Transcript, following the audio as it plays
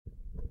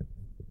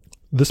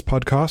This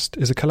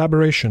podcast is a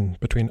collaboration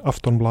between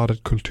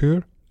Aftonbladet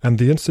Kultur and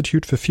the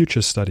Institute for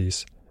Future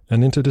Studies,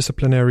 an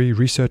interdisciplinary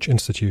research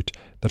institute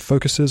that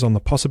focuses on the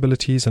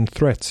possibilities and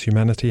threats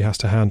humanity has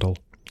to handle,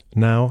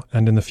 now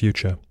and in the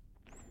future.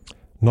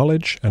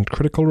 Knowledge and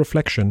critical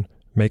reflection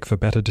make for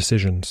better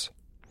decisions.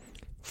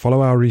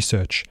 Follow our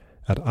research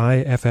at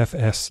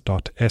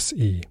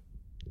iffs.se.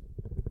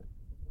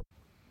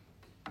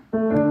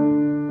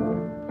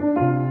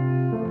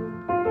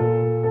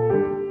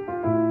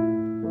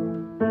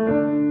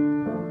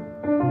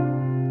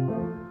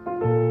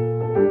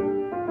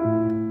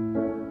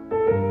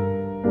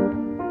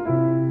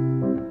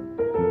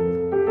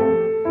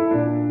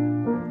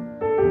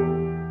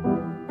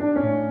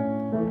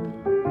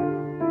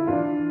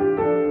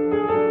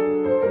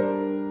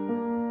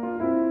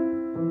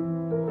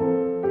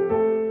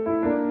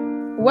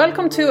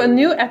 Welcome to a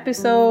new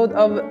episode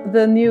of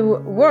The New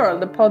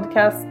World, a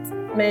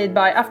podcast made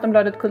by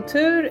Aftonbladet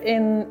Kultur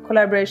in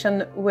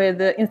collaboration with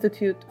the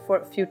Institute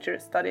for Future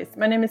Studies.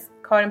 My name is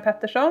Karin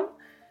Pettersson.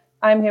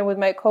 I'm here with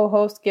my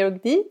co-host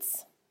Georg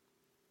Diez.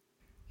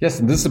 Yes,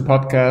 and this is a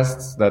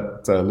podcast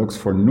that looks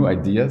for new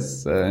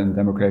ideas in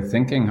democratic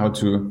thinking, how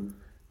to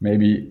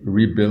maybe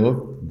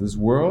rebuild this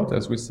world,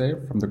 as we say,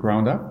 from the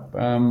ground up.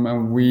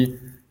 And we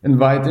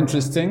invite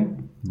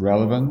interesting,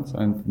 relevant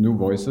and new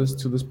voices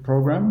to this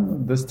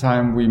program. This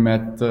time we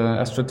met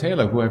Astra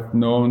Taylor, who I've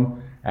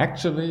known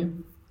actually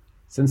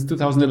since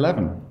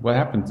 2011. What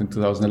happened in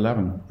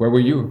 2011? Where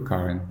were you,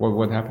 Karin?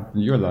 What happened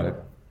in your life?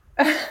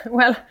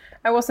 Well,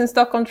 I was in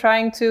Stockholm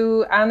trying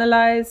to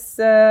analyze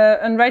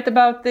and write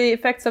about the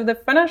effects of the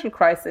financial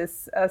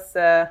crisis, as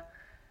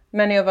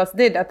many of us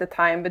did at the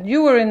time. But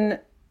you were in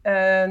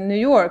New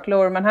York,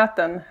 Lower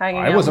Manhattan,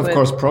 hanging out. I was, of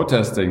course,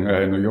 protesting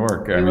in New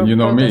York. I mean, you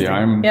know me.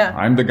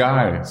 I'm the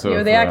guy. So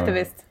you're the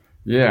activist.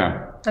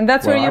 Yeah. And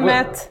that's where you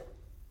met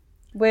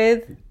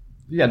with.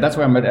 Yeah, that's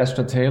where I met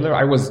Astra Taylor.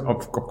 I was,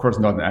 of course,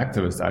 not an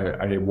activist.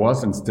 I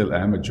was and still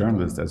am a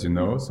journalist, as you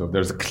know. So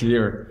there's a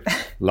clear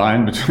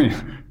line between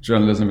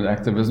journalism and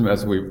activism,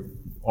 as we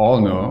all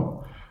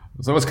know.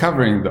 So I was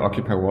covering the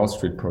Occupy Wall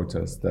Street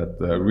protest that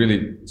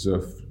really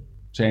sort of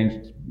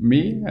changed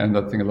me and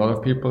I think a lot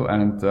of people.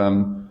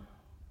 And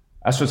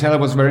Astra Taylor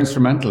was very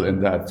instrumental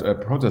in that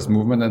protest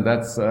movement. And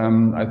that's,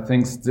 I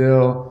think,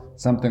 still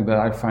something that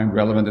I find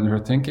relevant in her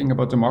thinking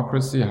about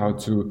democracy, how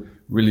to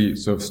really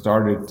sort of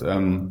start it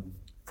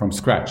from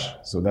scratch.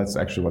 So that's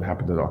actually what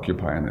happened at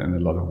Occupy in a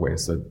lot of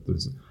ways. That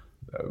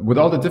with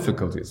all the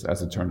difficulties,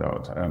 as it turned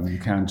out, you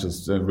can't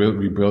just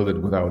rebuild it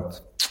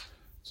without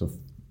sort of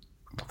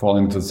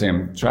falling into the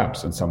same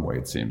traps in some way,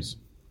 it seems.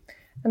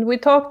 And we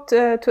talked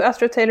to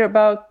Astra Taylor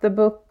about the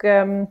book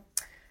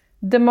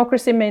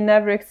Democracy May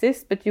Never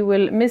Exist, but You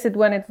Will Miss It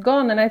When It's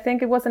Gone. And I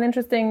think it was an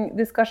interesting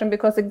discussion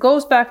because it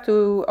goes back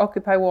to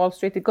Occupy Wall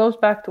Street. It goes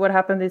back to what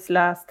happened these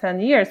last 10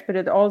 years. But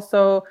it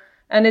also,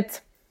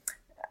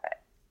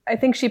 I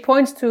think she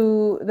points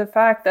to the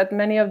fact that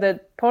many of the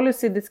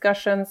policy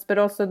discussions, but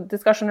also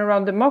discussion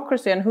around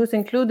democracy and who's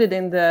included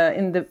in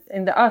the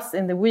us,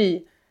 in the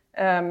we,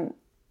 the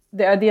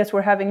ideas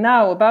we're having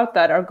now about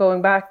that are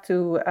going back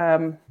to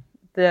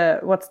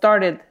what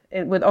started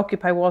with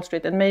Occupy Wall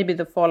Street and maybe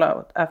the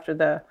fallout after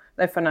the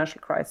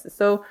financial crisis.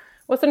 So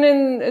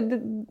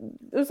it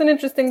was an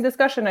interesting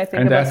discussion, I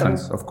think. And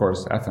Athens, of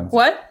course, Athens.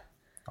 What?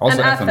 Also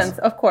and Athens,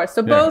 of course.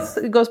 So both,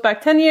 it goes back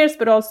 10 years,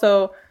 but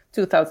also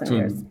 2,000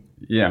 years.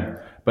 Yeah,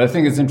 but I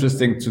think it's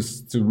interesting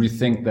to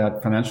rethink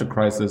that financial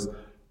crisis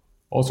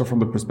also from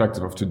the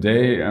perspective of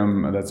today.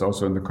 That's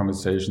also in the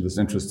conversation, this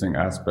interesting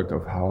aspect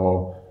of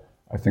how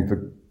I think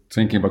the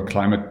thinking about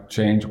climate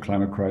change or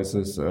climate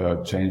crisis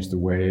changed the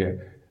way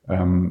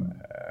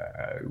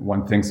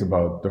one thinks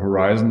about the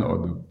horizon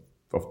or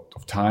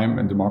of time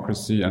and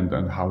democracy and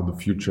how the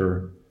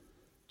future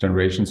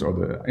generations or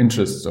the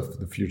interests of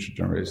the future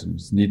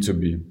generations need to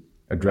be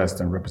addressed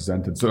and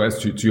represented. So as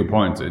to your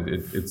point,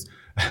 it's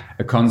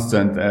a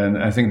constant,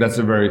 and I think that's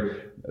a very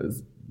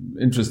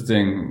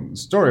interesting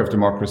story of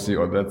democracy,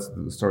 or that's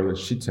the story that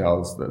she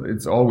tells, that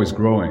it's always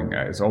growing,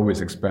 it's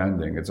always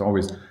expanding, it's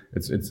always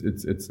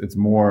it's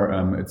more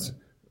it's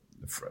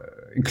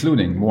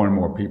including more and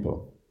more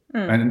people,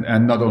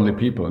 and not only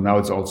people. Now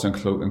it's also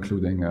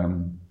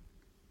including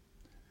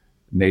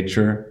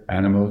nature,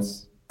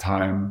 animals,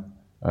 time,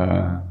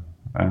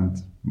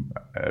 and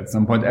at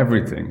some point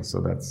everything.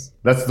 So that's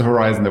the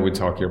horizon that we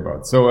talk here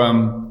about. So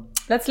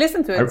let's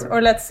listen to it,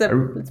 or let's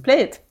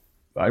play it.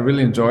 I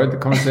really enjoyed the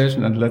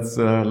conversation, and let's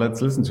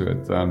listen to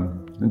it.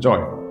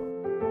 Enjoy.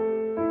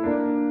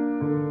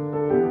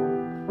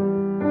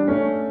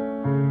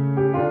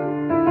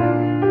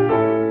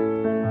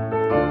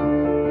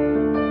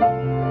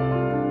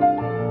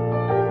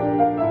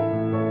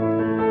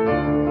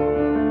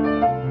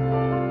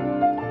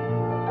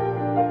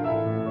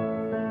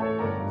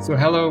 So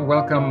hello,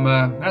 welcome,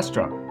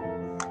 Astra.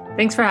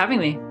 Thanks for having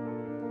me.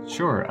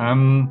 Sure.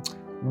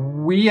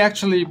 We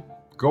actually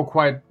go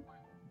quite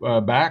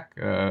back.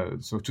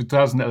 So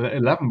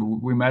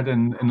 2011, we met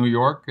in New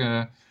York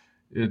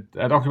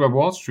at Occupy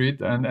Wall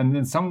Street, and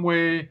in some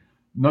way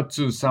not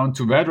to sound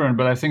too veteran,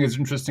 but I think it's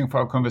interesting for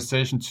our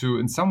conversation to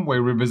in some way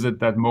revisit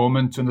that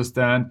moment to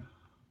understand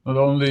not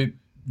only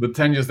the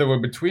 10 years that were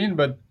between,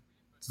 but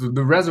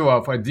the reservoir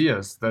of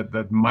ideas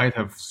that might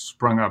have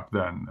sprung up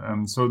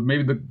then. So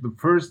maybe the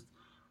first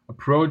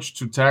approach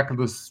to tackle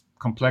this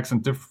complex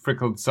and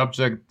difficult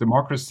subject,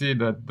 democracy,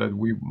 that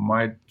we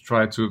might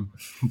try to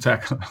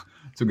tackle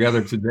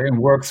together today and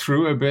work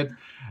through a bit,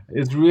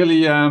 is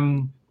really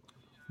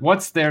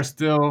what's there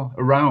still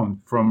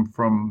around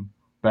from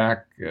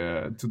back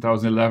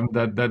 2011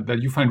 that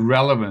you find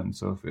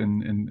relevance of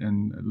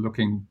in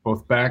looking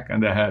both back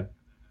and ahead.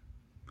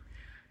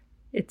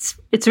 It's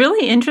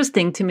really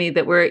interesting to me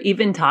that we're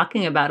even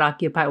talking about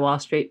Occupy Wall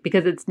Street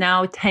because it's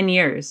now 10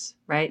 years,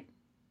 right?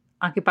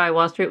 Occupy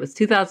Wall Street was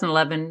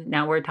 2011.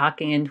 Now we're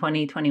talking in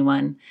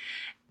 2021.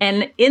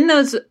 And in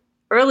those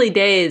early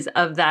days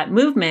of that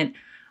movement,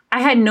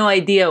 I had no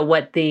idea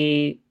what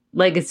the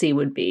legacy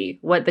would be,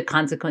 what the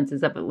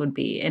consequences of it would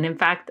be. And in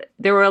fact,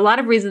 there were a lot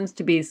of reasons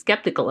to be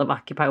skeptical of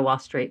Occupy Wall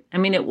Street. I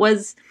mean, it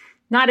was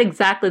not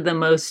exactly the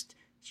most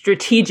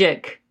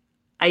strategic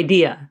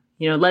idea.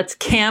 Let's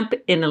camp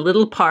in a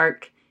little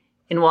park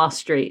in Wall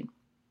Street.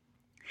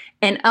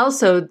 And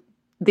also,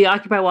 the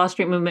Occupy Wall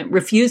Street movement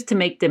refused to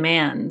make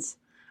demands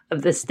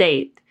of the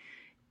state.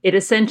 It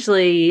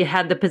essentially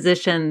had the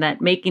position that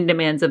making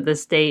demands of the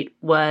state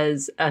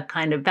was a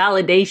kind of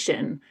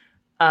validation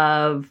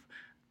of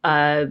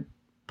a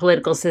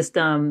political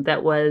system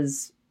that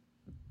was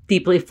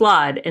deeply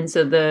flawed. And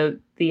so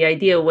the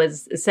idea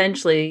was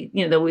essentially,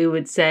 that we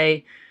would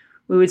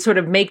sort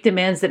of make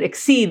demands that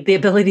exceed the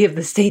ability of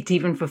the state to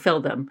even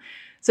fulfill them.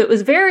 So it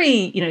was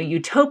very,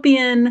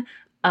 utopian.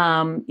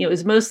 It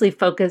was mostly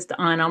focused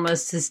on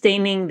almost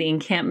sustaining the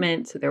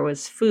encampment. So there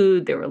was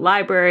food, there were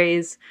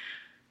libraries.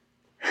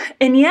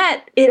 And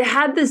yet it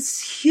had this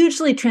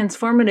hugely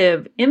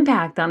transformative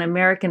impact on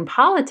American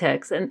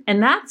politics.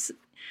 And that's,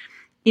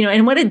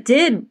 and what it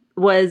did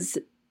was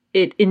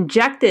it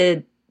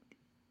injected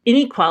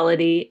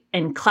inequality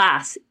and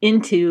class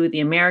into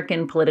the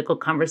American political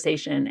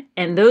conversation.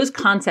 And those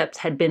concepts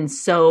had been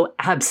so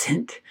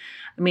absent.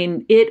 I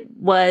mean, it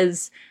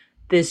was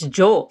this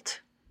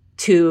jolt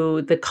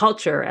to the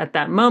culture at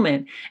that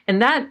moment.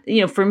 And that,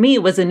 for me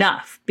was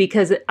enough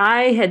because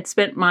I had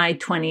spent my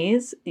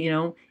 20s,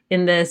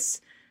 in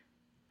this,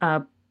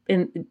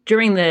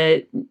 during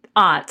the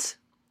aughts.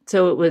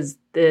 So it was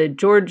the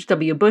George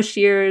W. Bush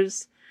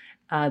years,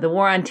 the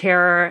War on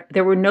Terror.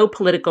 There were no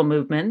political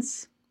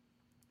movements.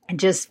 It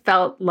just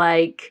felt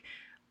like,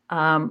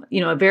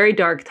 a very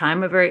dark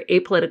time, a very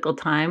apolitical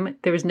time.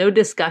 There was no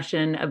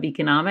discussion of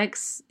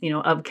economics,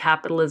 of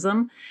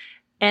capitalism.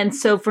 And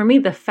so for me,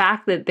 the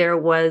fact that there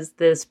was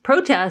this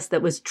protest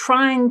that was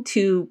trying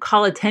to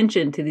call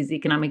attention to these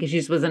economic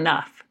issues was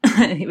enough.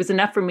 It was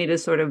enough for me to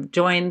sort of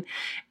join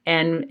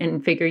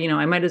and figure,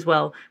 I might as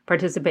well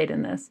participate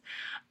in this.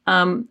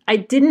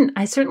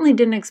 I certainly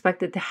didn't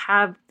expect it to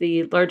have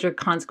the larger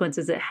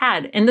consequences it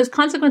had. And those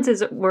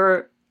consequences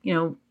were,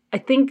 I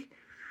think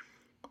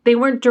they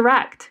weren't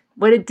direct.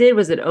 What it did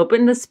was it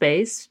opened the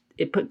space.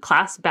 It put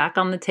class back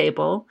on the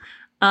table,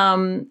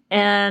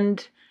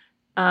 and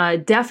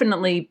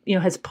definitely,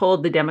 has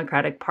pulled the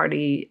Democratic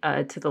Party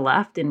to the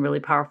left in really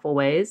powerful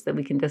ways that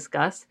we can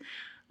discuss.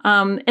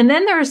 And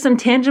then there are some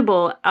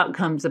tangible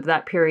outcomes of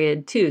that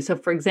period too. So,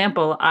 for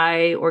example,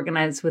 I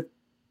organized with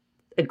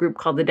a group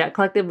called the Debt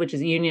Collective, which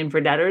is a union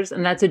for debtors,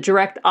 and that's a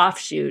direct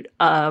offshoot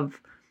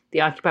of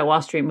the Occupy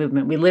Wall Street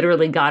movement. We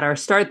literally got our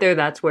start there.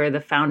 That's where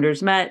the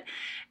founders met.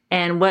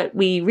 And what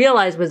we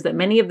realized was that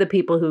many of the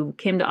people who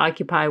came to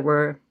Occupy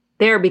were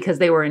there because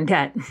they were in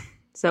debt.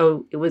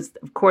 So it was,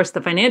 of course,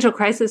 the financial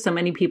crisis. So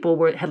many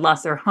people had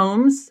lost their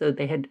homes. So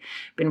they had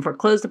been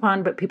foreclosed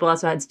upon, but people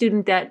also had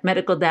student debt,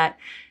 medical debt.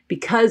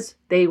 Because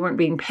they weren't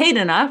being paid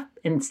enough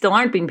and still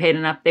aren't being paid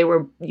enough, they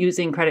were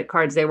using credit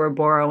cards, they were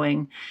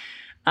borrowing,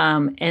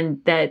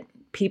 and that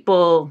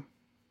people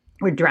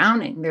were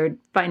drowning. They're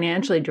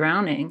financially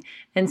drowning.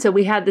 And so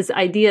we had this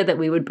idea that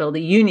we would build a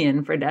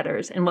union for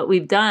debtors. And what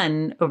we've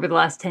done over the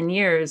last 10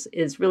 years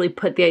is really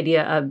put the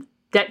idea of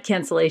debt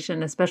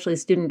cancellation, especially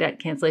student debt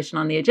cancellation,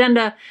 on the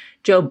agenda.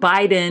 Joe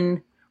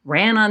Biden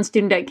ran on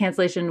student debt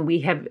cancellation.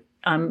 We have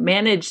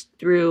managed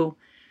through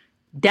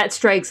debt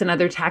strikes and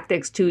other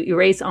tactics to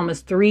erase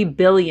almost $3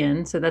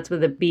 billion. So that's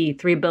with a B,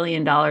 $3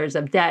 billion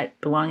of debt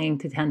belonging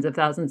to tens of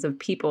thousands of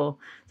people.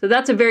 So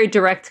that's a very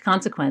direct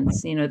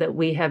consequence, that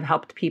we have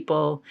helped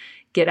people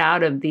get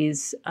out of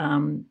these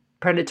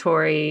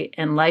predatory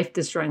and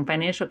life-destroying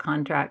financial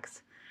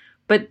contracts.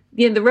 But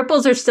the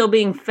ripples are still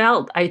being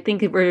felt. I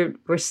think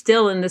we're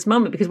still in this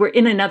moment because we're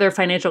in another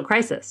financial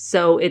crisis.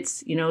 So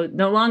it's,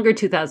 no longer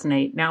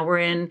 2008. Now we're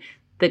in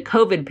the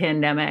COVID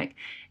pandemic.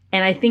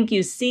 And I think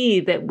you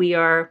see that we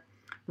are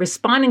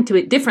responding to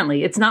it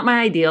differently. It's not my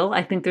ideal.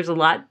 I think there's a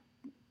lot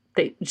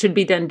that should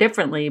be done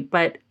differently.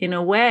 But in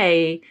a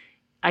way,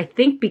 I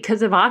think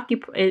because of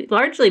Occupy,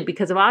 largely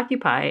because of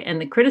Occupy and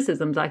the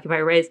criticisms Occupy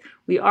raised,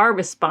 we are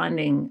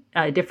responding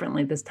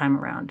differently this time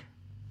around.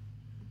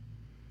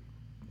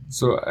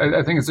 So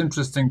I think it's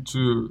interesting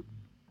to,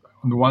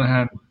 on the one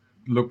hand,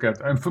 look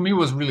at, and for me, it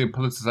was really a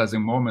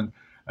politicizing moment.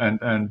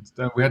 And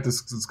we had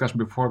this discussion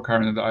before,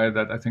 Karin and I,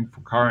 that I think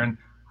for Karin,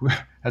 who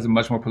has a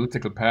much more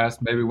political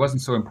past, maybe it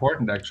wasn't so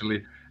important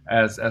actually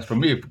as for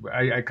me.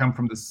 I come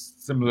from this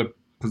similar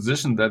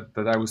position that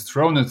I was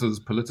thrown into this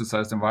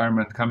politicized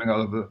environment, coming out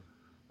of a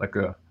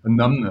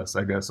numbness,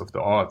 I guess, of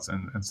the arts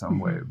in some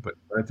way. But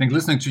I think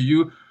listening to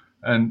you,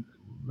 and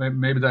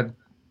maybe that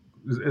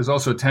is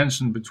also a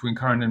tension between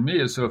Karin and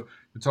me. So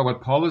you talk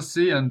about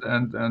policy, and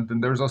then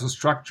there's also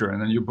structure.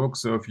 And in your book,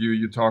 so if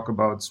you talk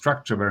about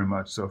structure very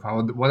much. So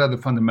what are the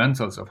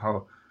fundamentals of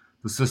how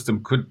the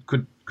system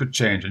could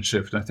change and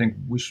shift? And I think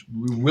we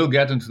will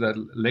get into that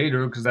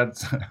later, because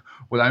that's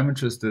what I'm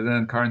interested in.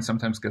 And Karin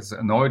sometimes gets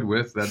annoyed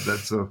with that.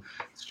 So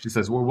she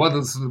says, well, what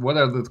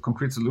are the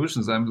concrete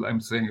solutions? I'm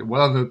saying,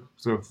 what are the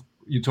sort of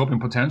utopian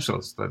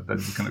potentials that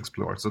we can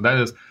explore? So that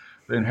is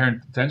the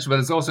inherent tension, but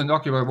it's also in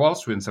Occupy Wall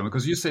Street in some,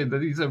 because you say that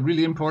these are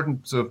really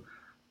important sort of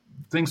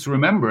things to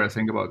remember, I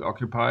think, about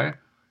Occupy,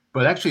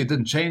 but actually it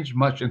didn't change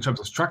much in terms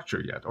of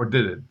structure yet, or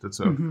did it? That's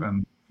sort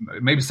of,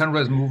 maybe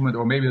Sunrise Movement,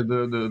 or maybe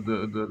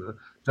the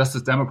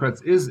Justice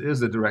Democrats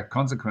is a direct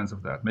consequence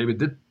of that. Maybe it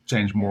did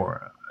change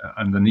more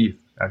underneath,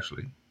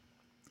 actually.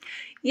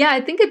 Yeah, I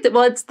think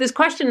it's this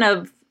question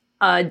of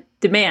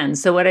demand.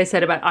 So what I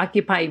said about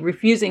Occupy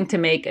refusing to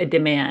make a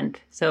demand.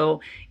 So,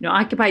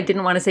 Occupy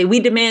didn't want to say, we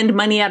demand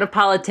money out of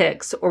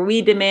politics, or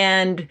we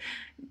demand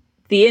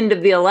the end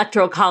of the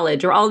Electoral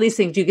College, or all these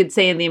things you could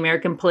say in the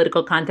American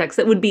political context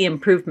that would be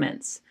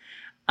improvements.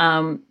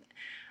 And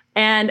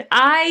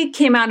I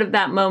came out of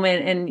that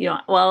moment and,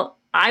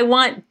 I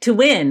want to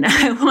win.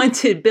 I want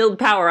to build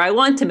power. I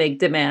want to make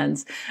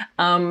demands.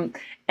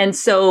 And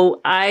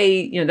so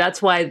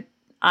that's why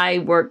I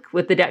work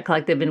with the Debt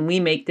Collective, and we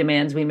make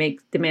demands. We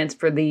make demands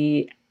for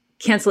the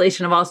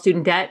cancellation of all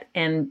student debt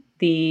and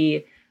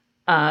the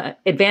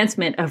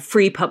advancement of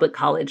free public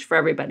college for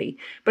everybody.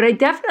 But I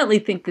definitely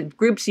think the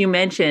groups you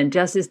mentioned,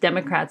 Justice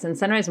Democrats and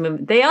Sunrise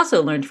Movement, they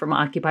also learned from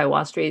Occupy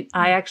Wall Street.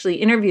 I actually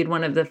interviewed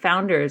one of the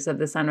founders of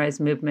the Sunrise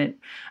Movement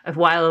a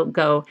while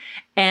ago.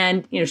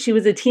 And, she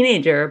was a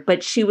teenager,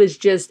 but she was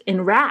just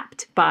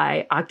enwrapped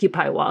by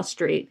Occupy Wall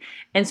Street.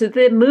 And so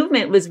the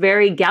movement was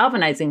very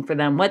galvanizing for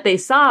them. What they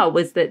saw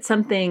was that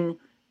something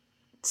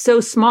so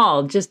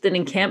small, just an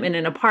encampment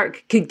in a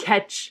park, could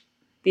catch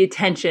the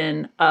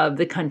attention of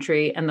the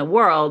country and the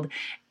world.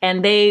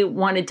 And they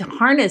wanted to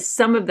harness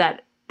some of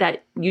that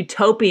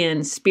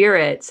utopian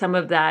spirit, some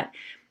of that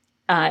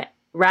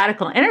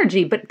radical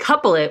energy, but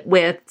couple it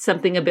with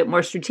something a bit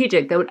more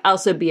strategic that would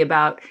also be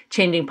about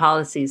changing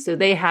policies. So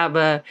they have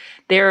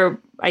their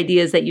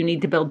ideas that you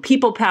need to build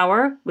people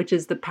power, which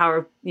is the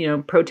power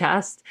of,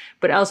 protest,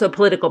 but also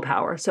political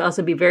power. So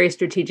also be very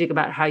strategic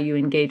about how you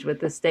engage with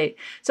the state.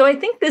 So I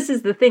think this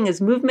is the thing,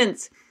 is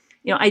movements,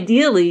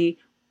 ideally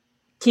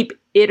keep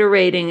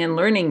iterating and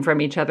learning from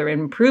each other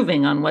and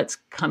improving on what's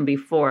come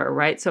before,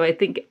 right? So I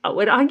think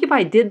what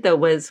Occupy did, though,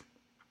 was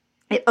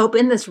it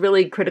opened this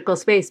really critical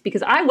space,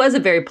 because I was a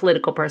very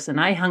political person.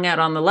 I hung out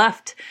on the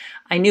left.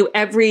 I knew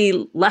every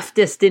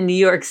leftist in New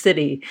York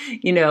City,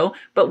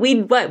 but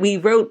we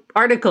wrote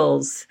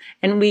articles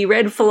and we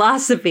read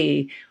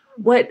philosophy.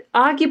 What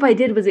Occupy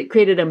did was it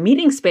created a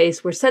meeting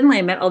space where suddenly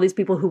I met all these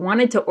people who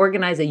wanted to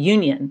organize a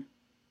union,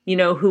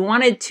 who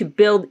wanted to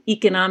build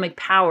economic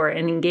power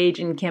and engage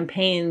in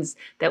campaigns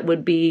that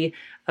would be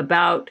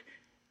about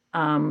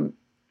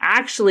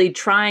actually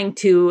trying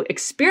to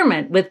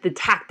experiment with the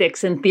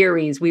tactics and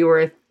theories we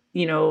were,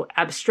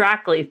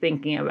 abstractly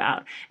thinking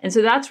about. And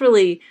so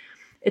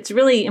it's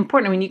really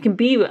important. I mean, you can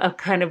be a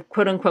kind of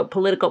quote unquote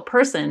political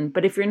person,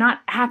 but if you're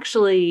not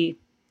actually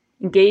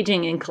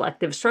engaging in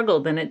collective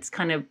struggle, then it's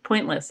kind of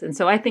pointless. And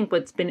so I think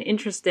what's been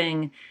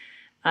interesting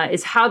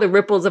is how the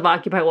ripples of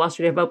Occupy Wall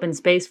Street have opened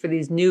space for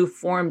these new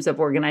forms of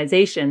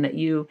organization that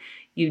you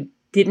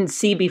didn't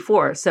see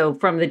before. So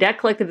from the Debt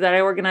Collective that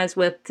I organized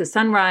with, to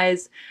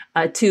Sunrise,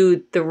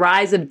 to the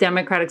rise of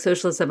Democratic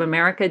Socialists of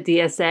America,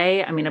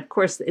 DSA. I mean, of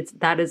course,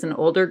 that is an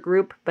older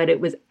group, but it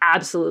was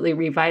absolutely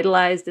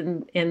revitalized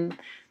in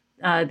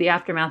the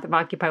aftermath of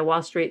Occupy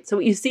Wall Street. So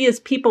what you see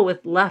is people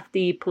with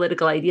lefty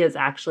political ideas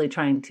actually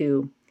trying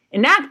to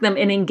enact them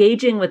and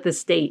engaging with the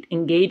state,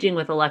 engaging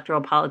with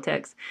electoral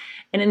politics.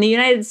 And in the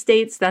United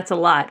States, that's a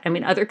lot. I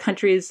mean, other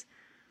countries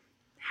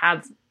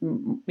have,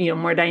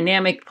 more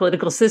dynamic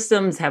political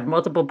systems, have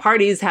multiple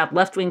parties, have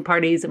left-wing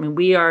parties. I mean,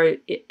 we are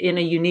in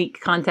a unique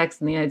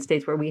context in the United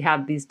States where we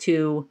have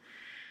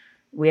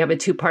a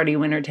two-party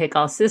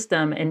winner-take-all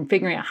system, and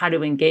figuring out how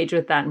to engage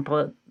with that and pull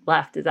it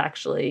left is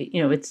actually,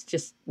 it's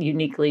just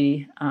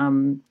uniquely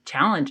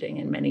challenging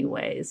in many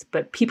ways.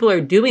 But people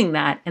are doing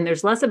that, and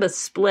there's less of a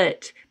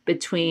split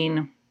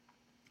between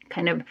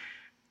kind of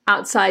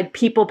outside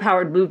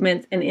people-powered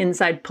movements and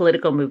inside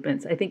political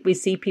movements. I think we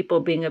see people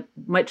being a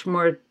much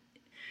more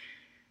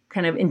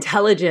kind of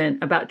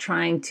intelligent about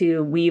trying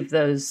to weave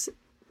those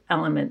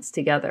elements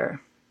together.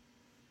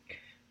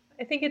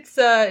 I think it's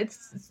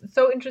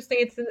so interesting.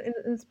 It's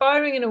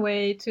inspiring in a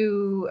way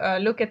to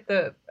look at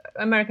the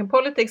American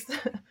politics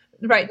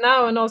right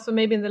now, and also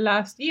maybe in the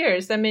last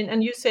years. I mean,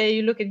 and you say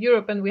you look at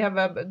Europe, and we have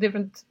a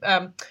different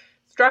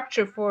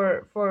structure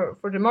for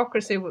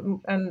democracy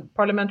and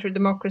parliamentary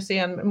democracy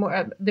and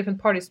more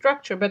different party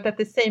structure. But at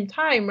the same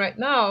time, right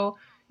now,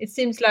 it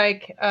seems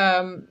like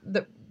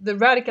the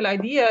radical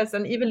ideas,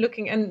 and even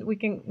looking, and we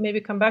can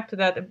maybe come back to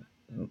that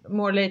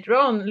more later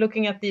on,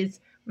 looking at these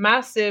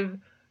massive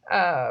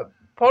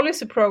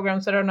policy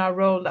programs that are now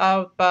rolled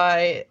out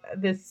by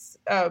this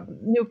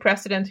new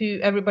president who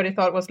everybody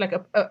thought was like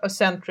a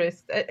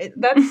centrist.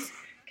 That's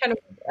kind of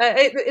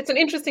it's an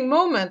interesting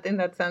moment in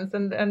that sense,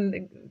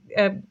 and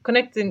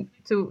connecting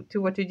to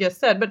what you just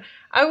said. But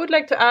I would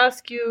like to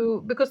ask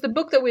you, because the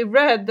book that we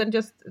read, and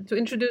just to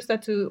introduce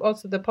that to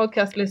also the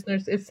podcast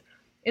listeners,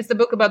 is the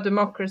book about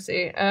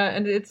democracy,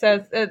 and it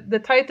says the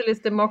title is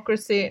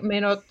 "Democracy May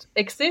Not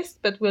Exist,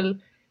 but Will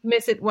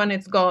Miss It When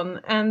It's Gone,"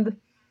 and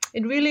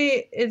it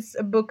really is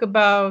a book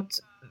about.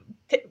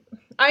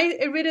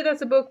 I read it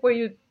as a book where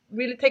you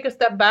really take a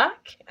step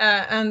back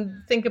and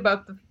think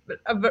about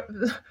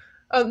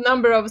a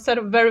number of sort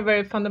of very,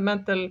 very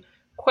fundamental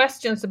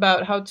questions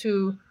about how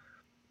to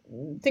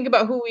think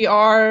about who we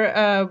are.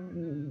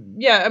 And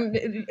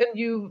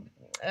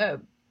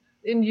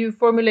you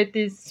formulate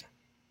these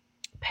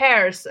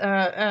pairs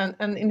and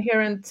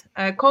inherent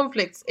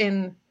conflicts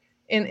in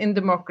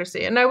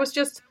democracy. And I was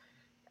just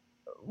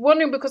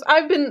wondering, because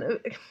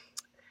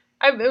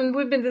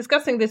we've been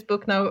discussing this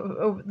book now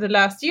over the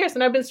last years,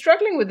 and I've been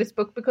struggling with this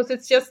book because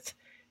it's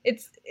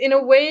in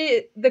a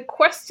way, the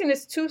question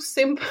is too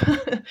simple.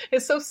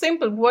 It's so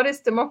simple. What is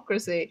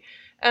democracy?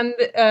 And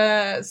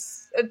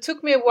it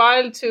took me a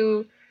while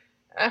to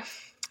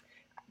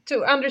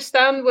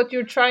understand what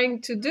you're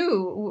trying to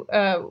do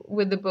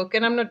with the book.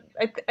 And I'm not.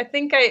 I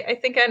think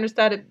I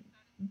understand it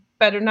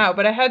better now.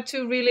 But I had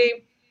to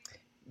really,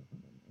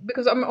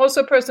 because I'm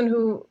also a person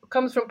who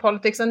comes from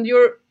politics, and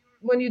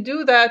when you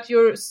do that,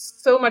 you're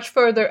so much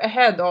further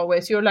ahead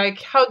always. You're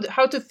like, how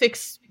to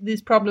fix these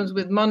problems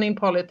with money in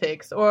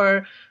politics,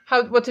 or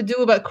what to do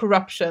about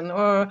corruption,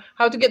 or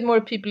how to get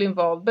more people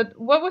involved. But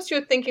what was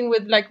your thinking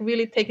with like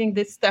really taking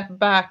this step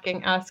back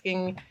and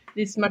asking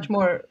these much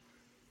more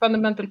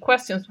fundamental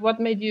questions?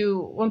 What made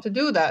you want to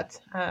do that?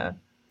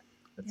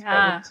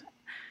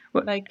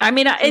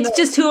 It's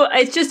just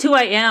who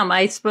I am.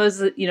 I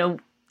suppose,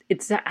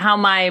 it's how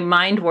my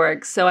mind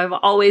works. So I've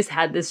always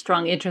had this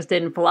strong interest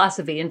in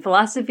philosophy. And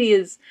philosophy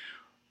is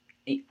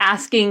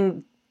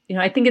asking,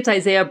 I think it's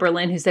Isaiah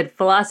Berlin who said,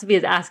 philosophy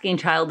is asking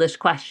childish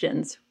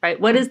questions,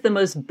 right? What is the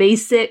most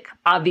basic,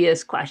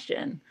 obvious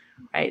question,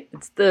 right?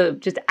 It's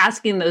just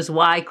asking those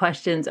why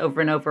questions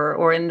over and over,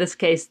 or in this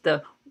case,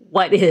 the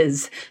what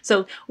is.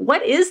 So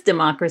what is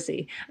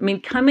democracy? I mean,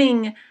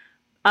 coming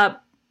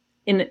up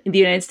in the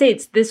United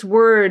States, this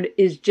word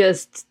is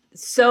just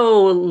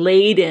so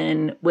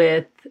laden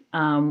with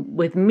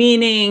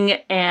meaning,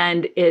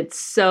 and it's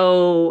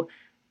so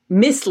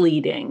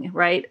misleading,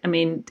 right? I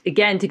mean,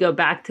 again, to go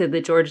back to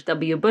the George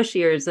W. Bush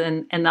years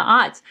and the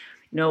aughts,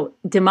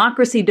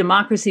 democracy,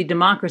 democracy,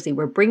 democracy.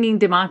 We're bringing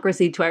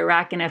democracy to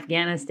Iraq and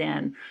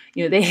Afghanistan.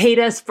 They hate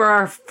us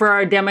for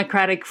our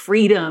democratic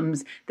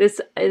freedoms.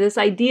 This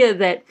idea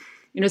that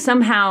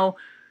somehow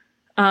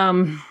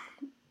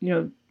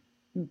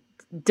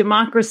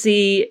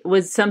democracy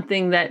was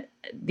something that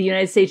the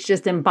United States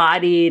just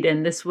embodied,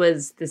 and this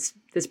was this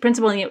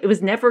principle, and it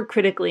was never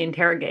critically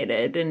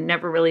interrogated and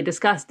never really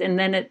discussed. And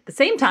then at the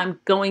same time,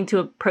 going to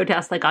a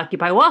protest like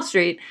Occupy Wall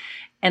Street,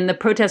 and the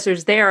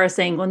protesters there are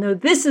saying, well, no,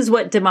 this is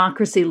what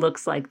democracy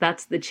looks like.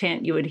 That's the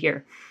chant you would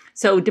hear.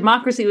 So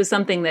democracy was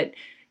something that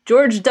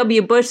George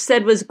W. Bush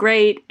said was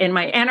great, and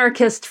my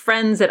anarchist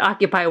friends at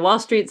Occupy Wall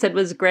Street said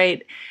was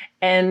great.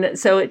 And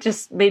so it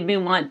just made me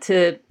want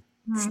to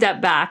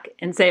step back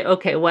and say,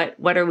 okay,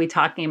 what are we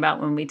talking about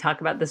when we talk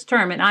about this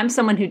term? And I'm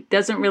someone who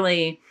doesn't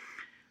really,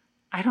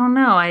 I don't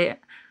know,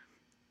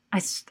 I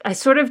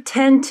sort of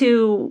tend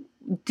to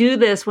do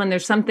this when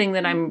there's something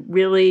that I'm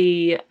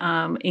really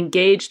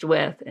engaged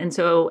with. And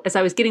so as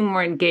I was getting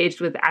more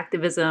engaged with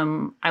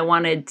activism, I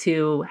wanted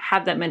to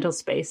have that mental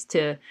space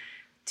to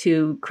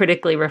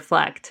critically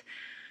reflect.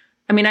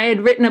 I mean, I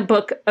had written a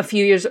book a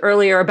few years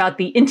earlier about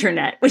the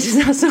internet, which is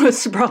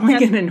also probably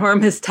an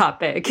enormous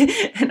topic.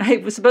 And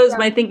I suppose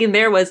my thinking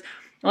there was,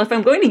 well, if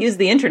I'm going to use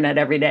the internet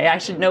every day, I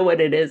should know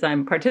what it is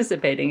I'm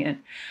participating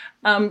in.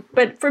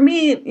 But for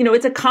me,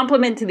 it's a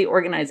complement to the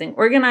organizing.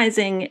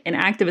 Organizing and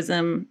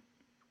activism,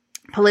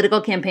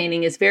 political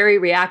campaigning is very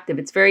reactive.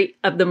 It's very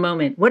of the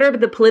moment. What are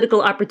the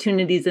political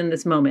opportunities in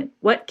this moment?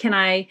 What can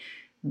I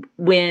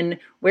win?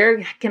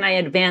 Where can I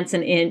advance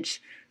an inch?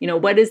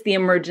 What is the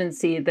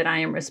emergency that I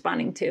am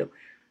responding to?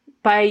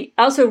 By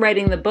also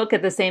writing the book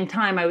at the same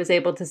time, I was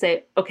able to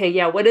say,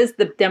 okay, what is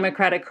the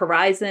democratic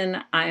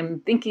horizon I'm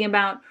thinking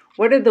about?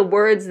 What are the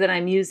words that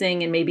I'm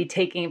using and maybe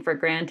taking for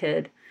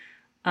granted?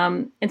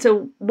 And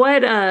so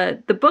what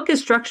the book is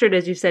structured,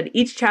 as you said,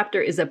 each chapter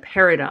is a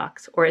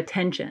paradox or a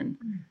tension.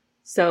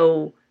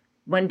 So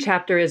one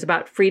chapter is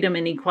about freedom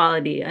and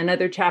equality.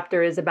 Another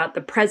chapter is about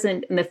the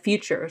present and the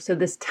future. So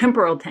this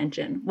temporal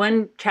tension.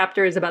 One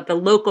chapter is about the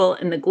local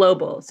and the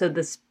global. So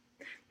this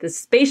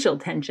spatial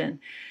tension.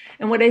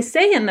 And what I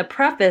say in the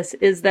preface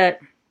is that,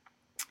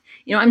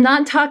 I'm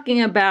not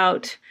talking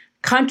about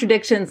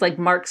contradictions like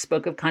Marx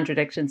spoke of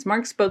contradictions.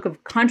 Marx spoke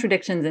of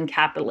contradictions in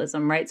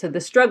capitalism, right? So the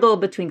struggle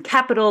between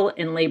capital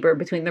and labor,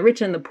 between the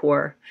rich and the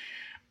poor,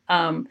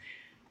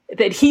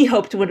 that he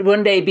hoped would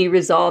one day be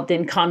resolved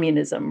in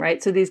communism,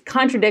 right? So these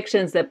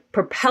contradictions that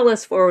propel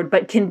us forward,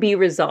 but can be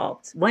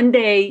resolved. One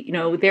day,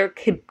 there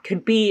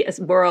could be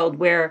a world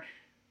where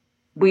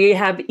we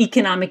have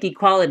economic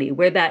equality,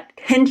 where that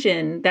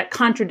tension, that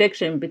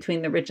contradiction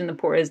between the rich and the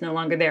poor is no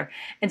longer there.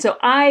 And so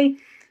I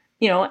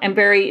am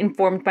very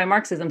informed by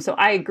Marxism. So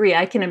I agree.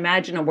 I can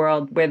imagine a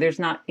world where there's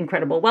not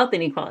incredible wealth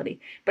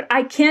inequality. But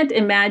I can't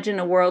imagine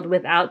a world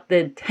without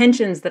the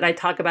tensions that I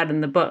talk about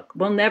in the book.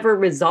 We'll never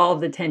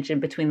resolve the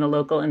tension between the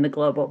local and the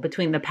global,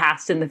 between the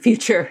past and the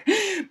future,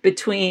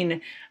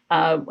 between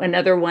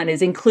another one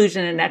is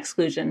inclusion and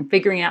exclusion,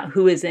 figuring out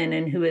who is in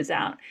and who is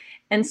out.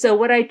 And so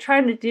what I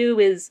try to do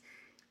is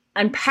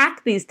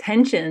unpack these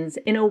tensions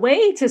in a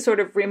way to sort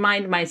of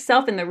remind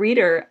myself and the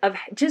reader of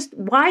just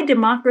why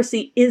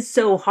democracy is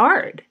so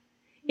hard.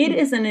 It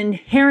is an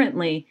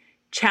inherently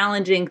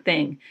challenging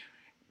thing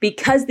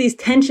because these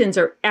tensions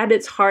are at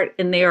its heart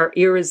and they are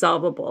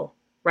irresolvable,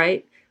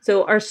 right?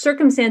 So our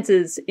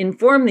circumstances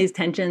inform these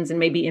tensions and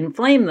maybe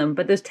inflame them,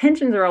 but those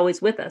tensions are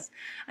always with us.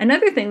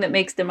 Another thing that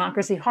makes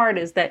democracy hard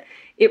is that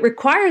it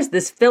requires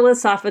this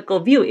philosophical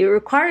view. It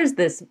requires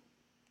this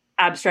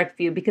abstract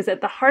view, because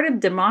at the heart of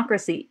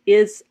democracy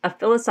is a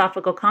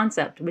philosophical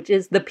concept, which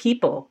is the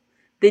people.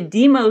 The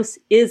demos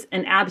is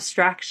an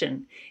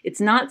abstraction. It's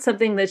not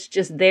something that's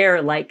just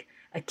there like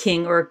a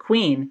king or a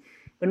queen.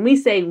 When we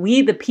say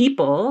we the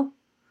people,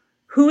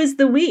 who is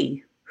the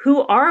we?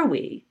 Who are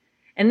we?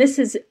 And this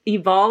has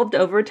evolved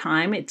over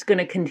time. It's going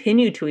to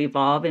continue to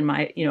evolve.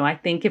 I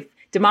think if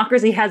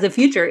democracy has a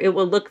future, it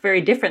will look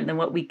very different than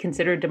what we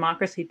consider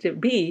democracy to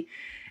be.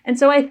 And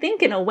so I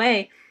think in a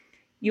way,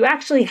 you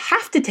actually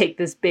have to take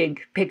this big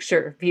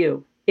picture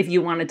view if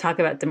you want to talk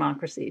about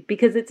democracy,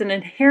 because it's an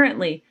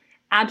inherently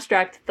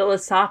abstract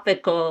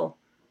philosophical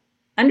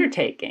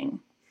undertaking.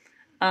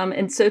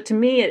 And so to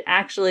me, it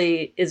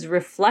actually is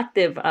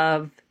reflective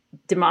of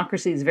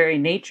democracy's very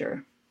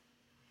nature.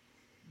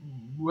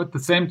 At the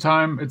same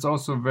time, it's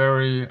also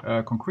very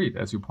concrete,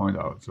 as you point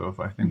out. So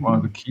I think one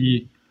of the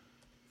key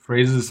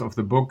phrases of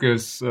the book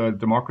is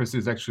democracy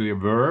is actually a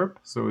verb.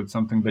 So it's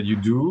something that you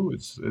do.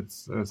 It's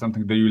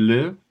something that you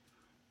live.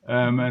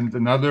 And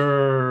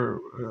another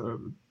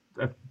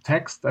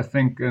text, I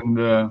think, in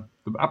the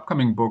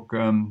upcoming book,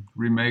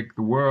 Remake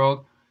the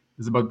World,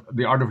 is about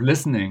the art of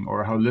listening,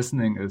 or how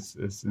listening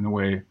is in a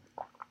way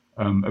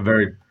a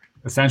very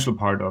essential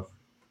part of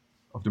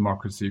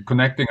democracy.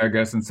 Connecting, I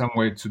guess, in some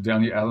way to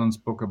Danny Allen's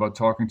book about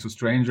talking to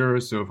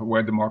strangers, so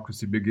where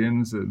democracy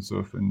begins, and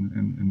sort of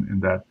in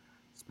that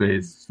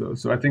space.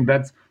 So I think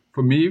that's,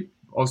 for me,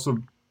 also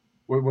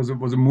was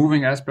a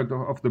moving aspect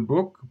of the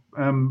book.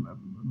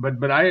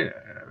 But I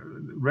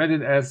read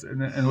it as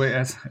in a way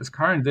as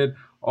Karin did,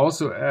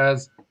 also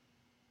as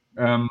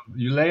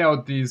you lay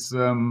out these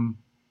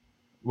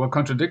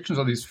contradictions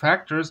or these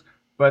factors,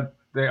 but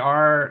they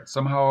are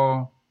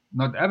somehow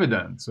not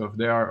evident. So if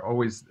they are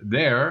always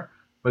there,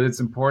 but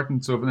it's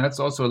important. So, and that's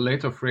also a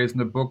later phrase in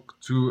the book,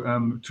 to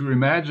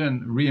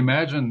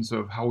reimagine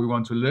sort of how we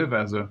want to live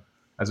as a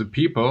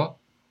people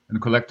in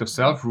collective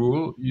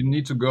self-rule. You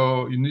need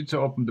to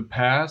open the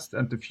past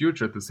and the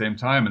future at the same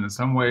time. And in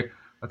some way,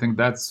 I think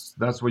that's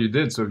what you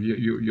did. So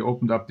you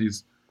opened up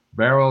these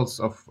barrels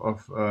of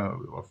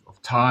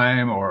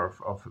time, or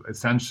of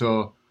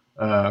essential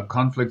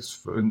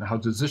conflicts in how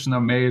decisions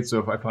are made. So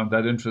if I found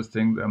that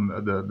interesting,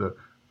 the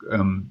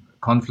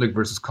conflict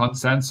versus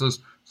consensus.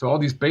 So all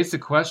these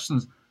basic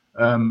questions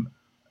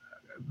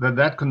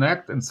that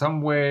connect in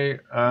some way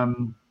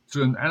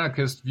to an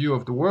anarchist view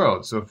of the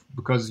world. So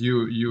because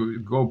you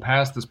go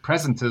past this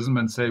presentism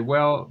and say,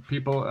 well,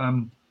 people,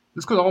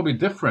 this could all be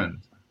different.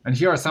 And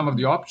here are some of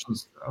the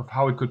options of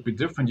how it could be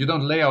different. You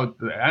don't lay out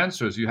the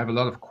answers. You have a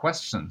lot of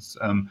questions.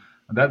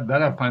 That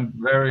I find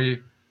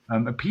very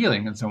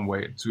appealing in some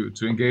way,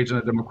 to engage in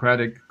a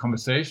democratic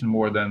conversation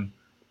more than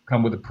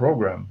come with a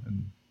program.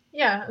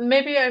 Yeah,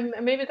 maybe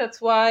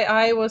that's why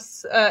I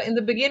was in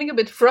the beginning a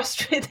bit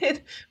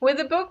frustrated with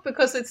the book,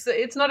 because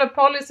it's not a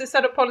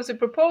set of policy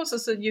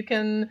proposals that you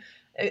can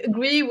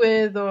agree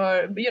with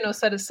or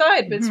set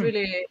aside, but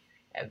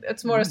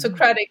it's more a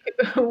Socratic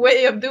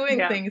way of doing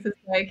things.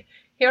 It's like,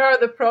 here are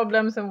the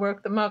problems and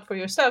work them out for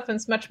yourself. And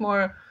it's much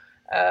more,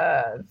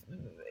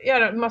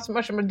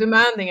 much more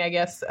demanding, I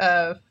guess,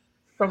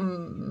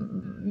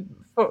 on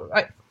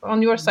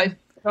your side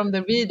from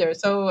the reader.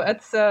 So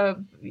it's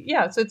so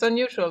it's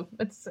unusual.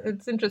 It's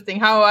interesting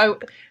how I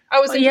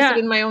was interested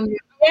in my own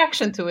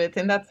reaction to it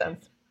in that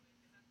sense.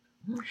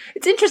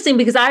 It's interesting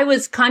because I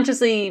was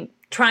consciously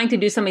trying to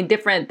do something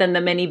different than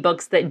the many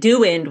books that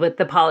do end with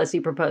the policy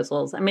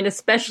proposals. I mean,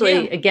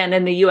 especially, again,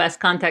 in the U.S.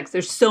 context,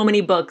 there's so many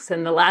books.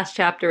 And the last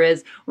chapter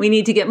is, we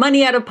need to get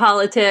money out of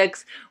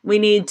politics. We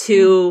need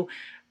to,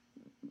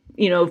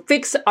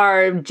 fix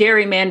our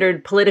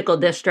gerrymandered political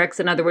districts.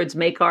 In other words,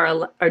 make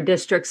our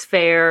districts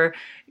fair.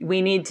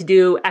 We need to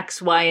do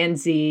X, Y, and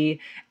Z.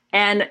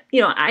 And,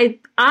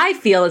 I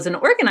feel as an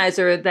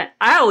organizer that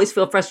I always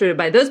feel frustrated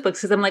by those books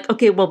because I'm like,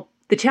 okay, well,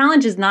 the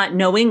challenge is not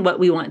knowing what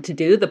we want to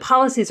do. The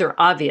policies are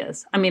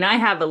obvious. I mean, I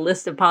have a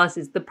list of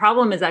policies. The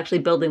problem is actually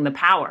building the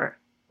power,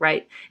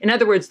 right? In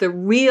other words, the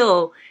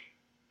real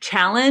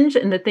challenge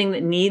and the thing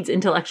that needs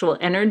intellectual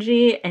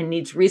energy and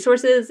needs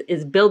resources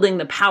is building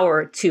the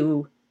power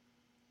to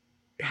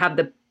have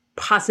the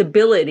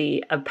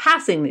possibility of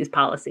passing these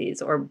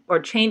policies or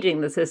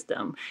changing the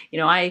system.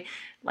 I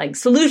like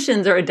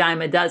solutions are a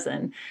dime a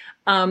dozen.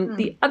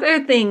 The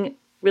other thing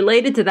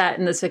related to that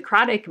in the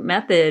Socratic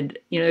method,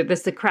 the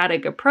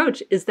Socratic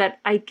approach is that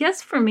I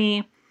guess for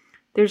me,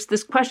 there's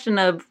this question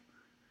of,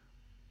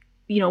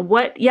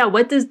 what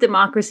does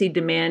democracy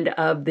demand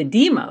of the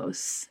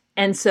demos?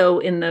 And so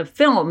in the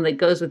film that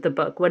goes with the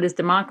book, What is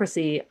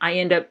Democracy? I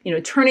end up,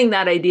 turning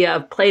that idea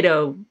of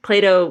Plato.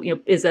 Plato,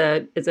 is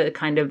a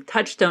kind of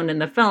touchstone in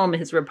the film,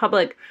 his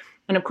Republic.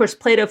 And of course,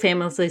 Plato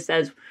famously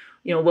says,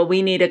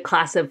 we need a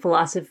class of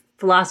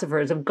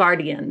philosophers, of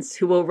guardians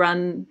who will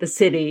run the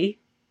city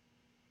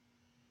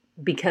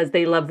because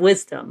they love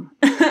wisdom.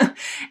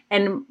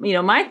 And,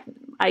 my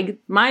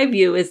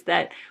view is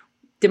that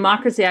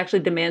democracy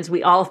actually demands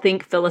we all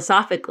think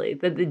philosophically,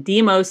 that the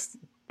demos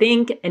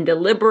think and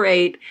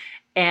deliberate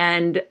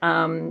and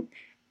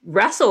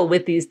wrestle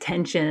with these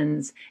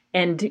tensions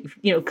and,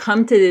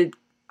 come to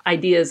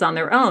ideas on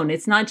their own.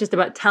 It's not just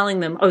about telling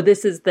them, oh,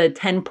 this is the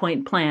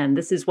 10-point plan.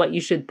 This is what you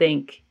should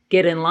think.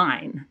 Get in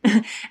line.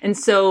 And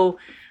so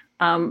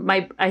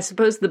I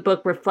suppose the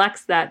book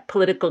reflects that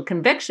political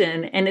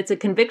conviction. And it's a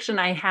conviction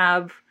I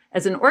have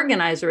as an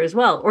organizer as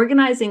well.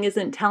 Organizing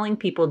isn't telling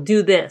people,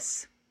 do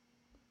this.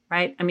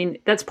 Right? I mean,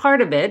 that's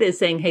part of it, is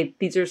saying, hey,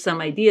 these are some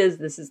ideas.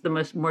 This is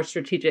the more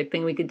strategic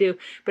thing we could do.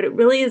 But it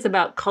really is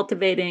about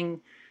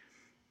cultivating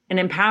an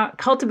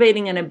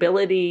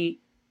ability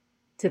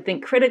to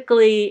think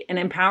critically and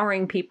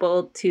empowering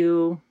people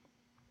to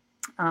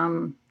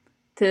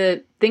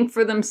think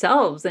for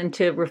themselves and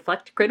to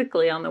reflect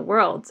critically on the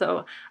world. So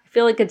I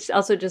feel like it's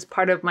also just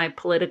part of my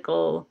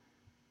political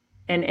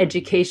and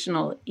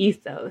educational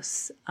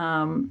ethos,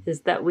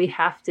 is that we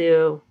have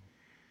to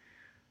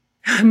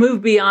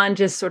move beyond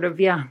just sort of,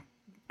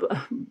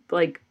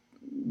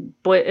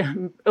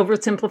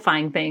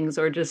 oversimplifying things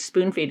or just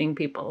spoon feeding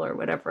people or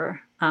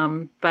whatever.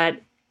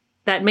 But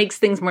that makes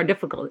things more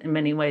difficult in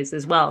many ways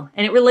as well.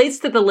 And it relates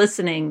to the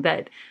listening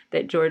that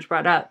George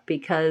brought up,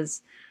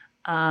 because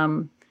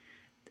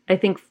I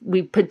think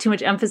we put too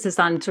much emphasis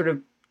on sort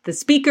of the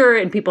speaker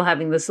and people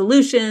having the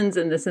solutions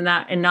and this and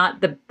that, and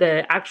not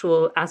the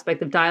actual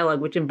aspect of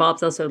dialogue, which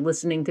involves also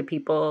listening to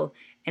people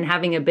and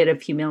having a bit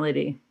of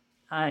humility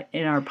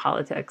in our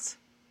politics.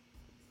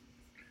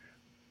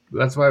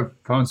 That's why I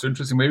found it so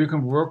interesting. Maybe we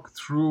can work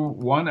through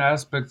one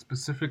aspect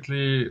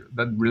specifically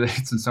that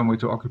relates in some way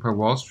to Occupy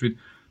Wall Street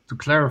to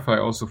clarify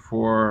also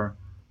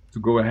to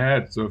go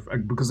ahead. So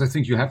because I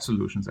think you have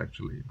solutions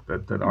actually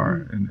that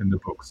are in the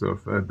book, so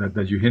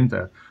that you hint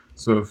at.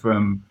 So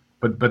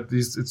but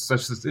it's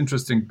such this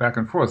interesting back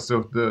and forth.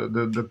 So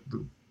the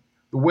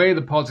way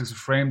the politics are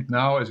framed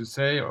now, as you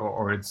say,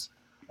 or it's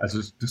as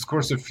a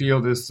discursive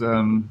field, is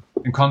in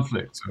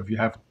conflict. So if you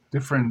have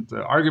different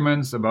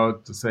arguments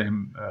about the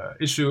same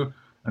issue,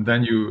 and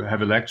then you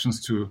have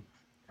elections to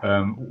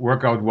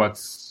work out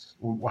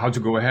how to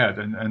go ahead.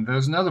 And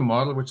there's another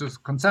model, which is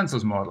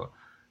consensus model,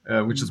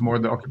 which is more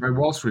the Occupy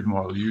Wall Street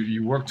model.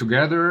 You work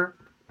together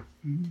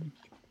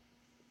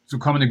to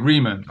common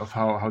agreement of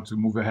how to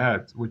move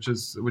ahead, which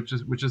is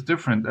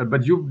different.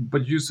 But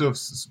you sort of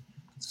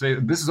say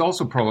this is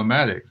also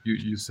problematic.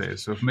 You say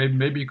so.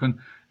 Maybe you can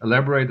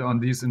elaborate on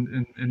these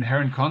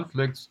inherent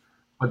conflicts.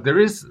 But there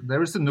is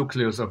a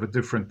nucleus of a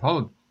different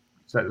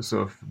sort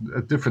of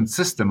a different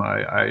system.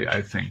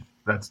 I think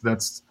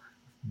that's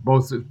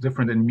both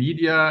different in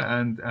media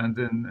and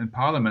in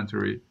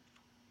parliamentary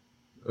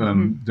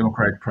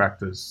democratic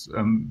practice.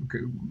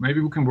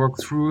 Maybe we can work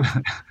through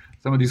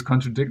some of these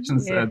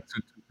contradictions to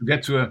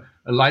get to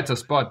a lighter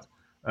spot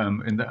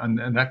in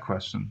that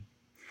question.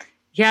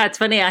 Yeah, it's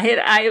funny.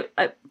 I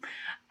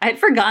had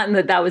forgotten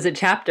that was a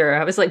chapter.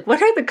 I was like,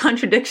 what are the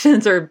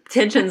contradictions or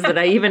tensions that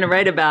I even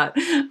write about?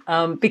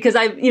 Because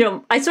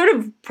I sort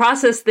of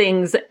process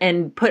things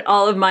and put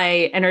all of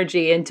my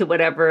energy into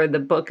whatever the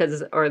book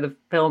is or the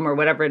film or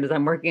whatever it is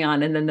I'm working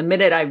on. And then the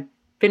minute I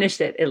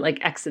finished it, it like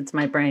exits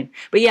my brain.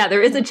 But yeah,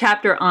 there is a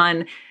chapter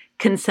on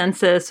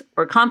consensus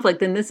or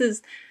conflict. And this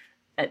is,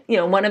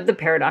 one of the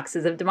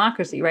paradoxes of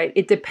democracy, right?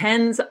 It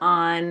depends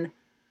on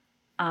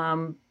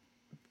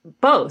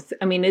both.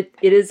 I mean, it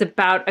is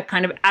about a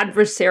kind of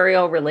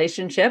adversarial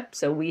relationship.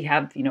 So we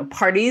have,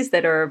 parties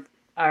that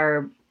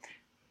are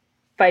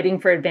fighting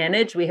for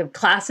advantage. We have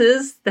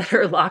classes that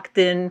are locked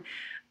in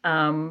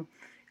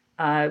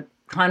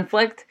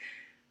conflict.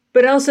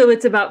 But also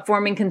it's about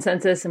forming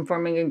consensus and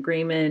forming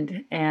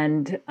agreement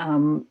and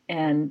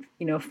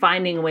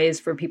finding ways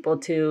for people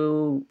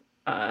to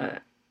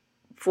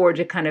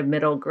forge a kind of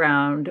middle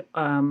ground.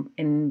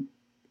 And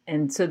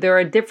so there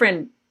are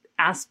different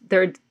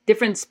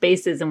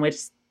spaces in which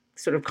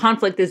sort of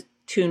conflict is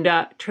tuned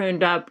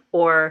up,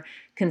 or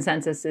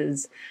consensus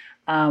is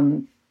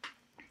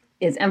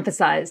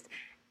emphasized.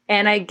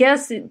 And I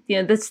guess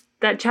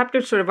that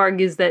chapter sort of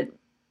argues that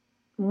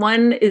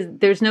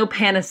there's no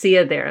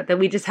panacea there, that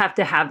we just have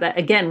to have that.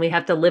 Again, we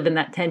have to live in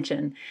that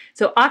tension.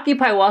 So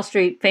Occupy Wall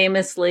Street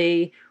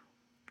famously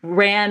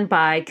ran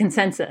by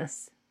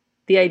consensus.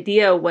 The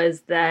idea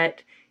was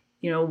that,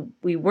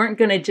 we weren't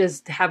going to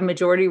just have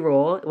majority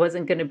rule. It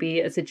wasn't going to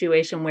be a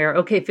situation where,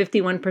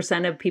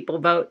 51% of people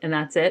vote and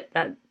that's it.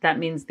 That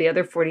means the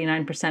other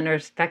 49% are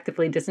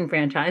effectively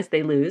disenfranchised.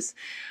 They lose.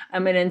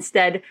 And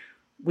instead,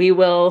 we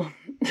will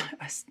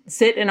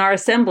sit in our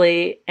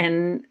assembly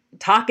and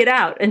talk it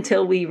out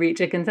until we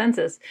reach a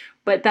consensus.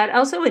 But that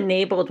also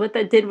what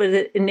that did was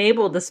it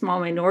enabled a small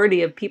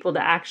minority of people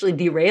to actually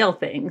derail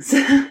things.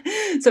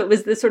 So it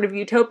was this sort of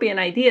utopian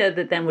idea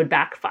that then would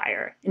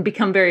backfire and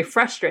become very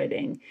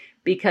frustrating,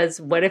 because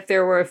what if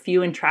there were a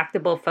few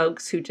intractable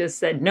folks who just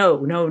said,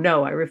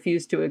 no, I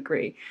refuse to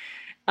agree.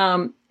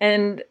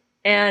 And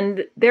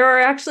there are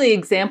actually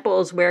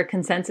examples where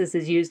consensus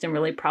is used in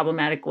really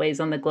problematic ways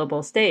on the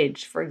global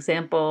stage. For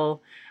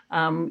example,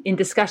 in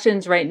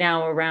discussions right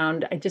now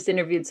I just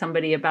interviewed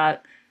somebody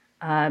about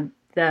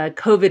the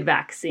COVID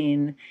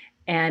vaccine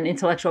and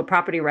intellectual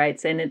property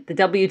rights. And at the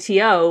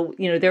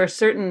WTO, there are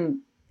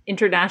certain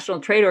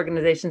international trade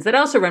organizations that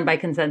also run by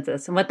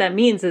consensus. And what that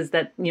means is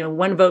that,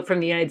 one vote from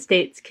the United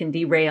States can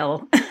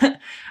derail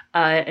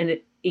an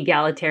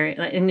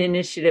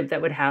initiative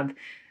that would have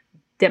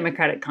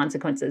democratic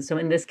consequences. So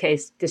in this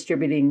case,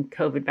 distributing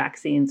COVID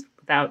vaccines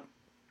without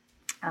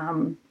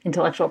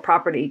intellectual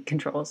property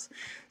controls.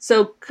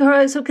 So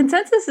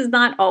consensus is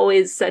not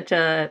always such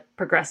a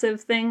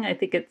progressive thing. I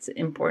think it's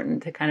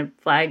important to kind of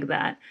flag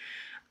that.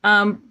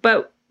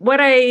 But what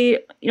I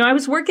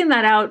was working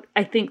that out.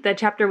 I think that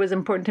chapter was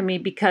important to me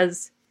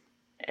because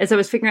as I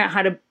was figuring out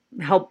how to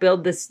help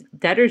build this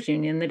debtors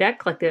union, the debt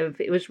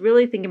collective, it was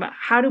really thinking about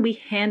how do we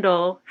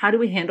handle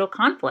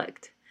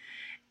conflict,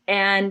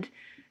 and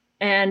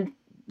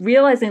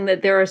realizing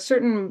that there are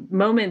certain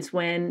moments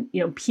when,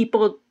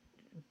 people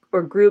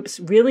or groups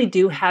really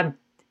do have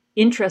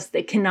interests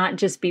that cannot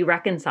just be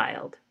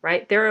reconciled,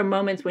 right? There are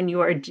moments when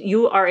you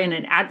are in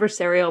an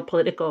adversarial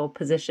political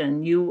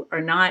position.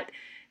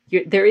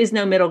 There is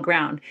no middle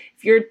ground.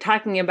 If you're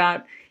talking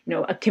about,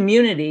 a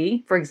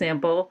community, for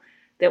example,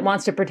 that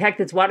wants to protect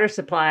its water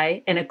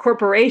supply, and a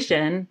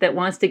corporation that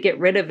wants to get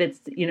rid of its,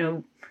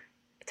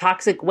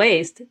 toxic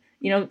waste,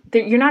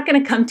 you're not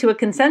going to come to a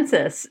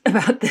consensus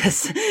about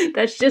this.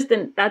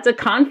 That's a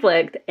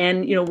conflict.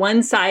 And,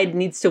 one side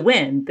needs to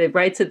win. The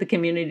rights of the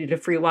community to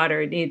free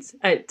water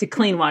to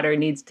clean water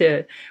needs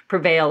to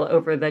prevail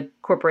over the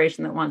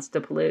corporation that wants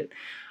to pollute.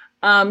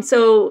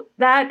 So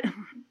that,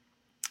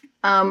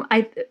 and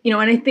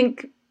I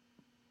think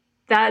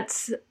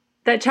that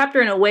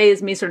chapter in a way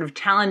is me sort of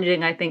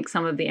challenging, I think,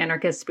 some of the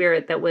anarchist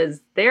spirit that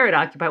was there at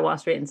Occupy Wall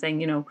Street and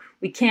saying,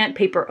 we can't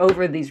paper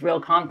over these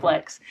real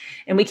conflicts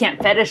and we can't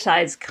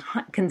fetishize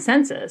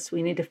consensus.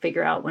 We need to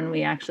figure out when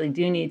we actually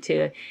do need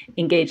to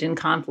engage in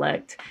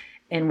conflict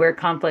and where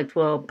conflict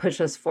will push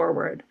us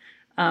forward.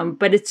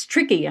 But it's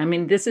tricky.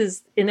 This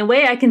is, in a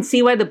way, I can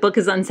see why the book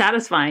is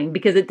unsatisfying,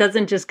 because it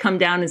doesn't just come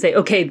down and say,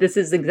 okay, these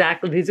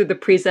are the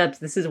precepts.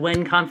 This is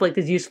when conflict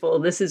is useful.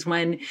 This is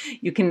when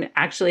you can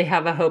actually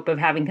have a hope of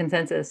having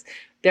consensus.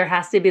 There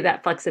has to be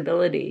that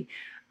flexibility.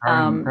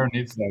 Karin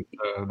needs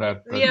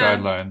that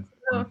guideline.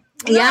 I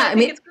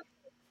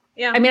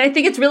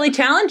think it's really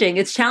challenging.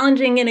 It's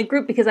challenging in a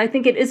group because I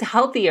think it is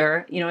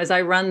healthier, as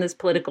I run this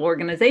political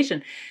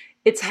organization.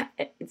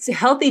 It's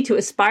healthy to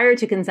aspire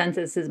to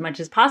consensus as much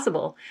as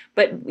possible,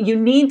 but you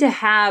need to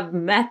have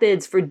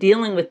methods for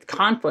dealing with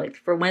conflict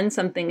for when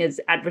something is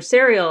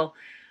adversarial,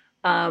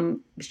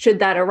 should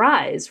that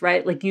arise,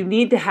 right? Like you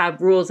need to have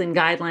rules and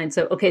guidelines.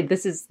 So, okay,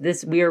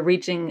 we are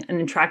reaching an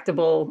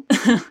intractable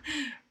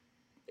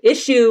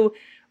issue.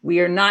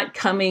 We are not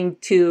coming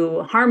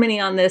to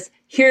harmony on this.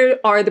 Here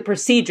are the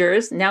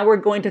procedures. Now we're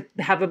going to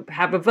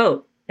have a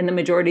vote. And the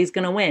majority is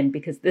going to win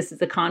because this is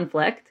a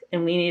conflict,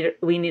 and we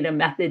need a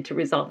method to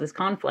resolve this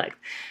conflict.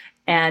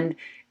 And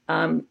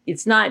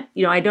it's not,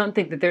 I don't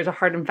think that there's a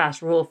hard and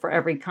fast rule for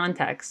every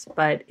context,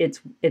 but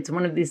it's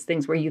one of these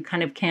things where you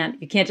kind of can't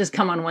just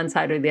come on one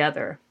side or the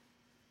other.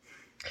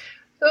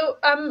 So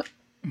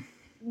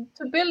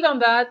to build on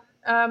that,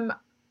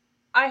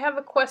 I have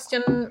a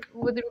question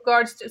with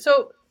regards to,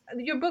 so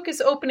your book is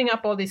opening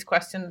up all these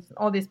questions,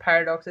 all these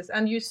paradoxes,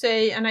 and you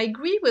say, and I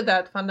agree with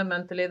that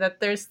fundamentally,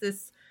 that there's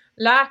this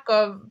lack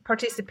of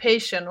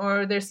participation,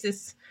 or there's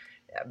this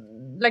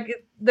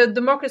like the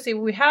democracy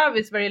we have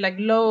is very like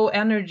low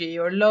energy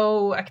or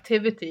low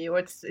activity, or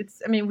it's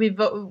we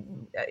vote.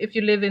 If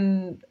you live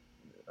in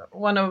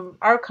one of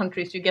our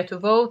countries, you get to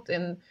vote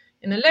in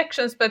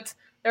elections, but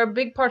there are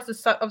big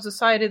parts of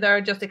society that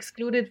are just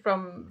excluded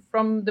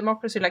from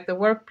democracy, like the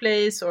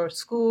workplace or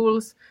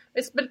schools.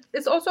 But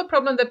it's also a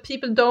problem that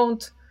people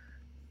don't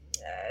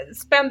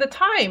spend the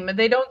time.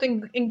 They don't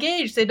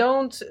engage. They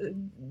don't,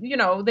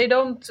 they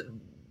don't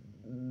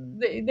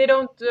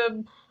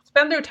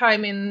spend their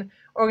time in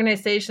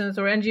organizations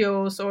or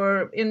NGOs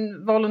or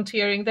in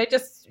volunteering. They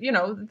just,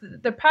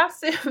 they're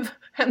passive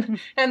and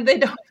they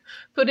don't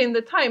put in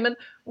the time. And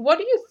what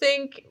do you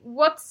think?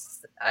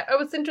 I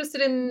was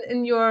interested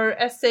in your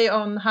essay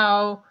on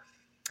how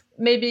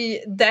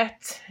maybe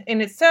debt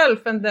in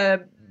itself and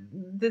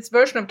this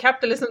version of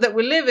capitalism that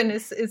we live in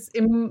is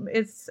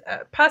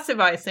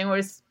passivizing, or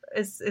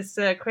is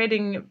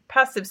creating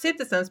passive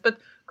citizens. But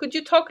could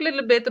you talk a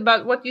little bit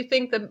about what you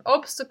think the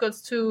obstacles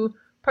to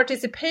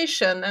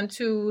participation and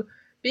to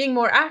being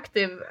more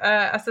active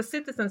as a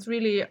citizens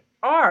really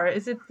are?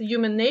 Is it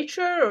human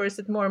nature, or is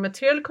it more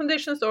material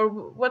conditions, or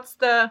what's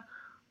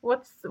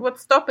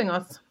stopping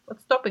us?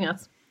 What's stopping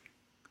us?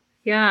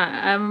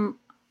 Yeah,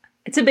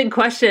 it's a big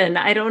question.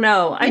 I don't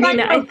know.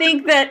 I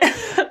think that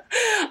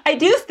I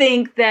do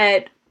think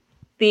that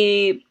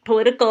the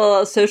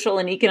political, social,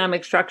 and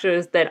economic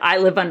structures that I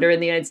live under in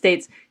the United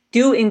States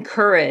do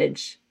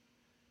encourage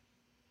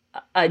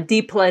a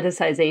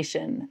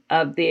depoliticization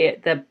of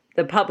the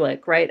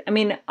public, right? I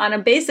mean, on a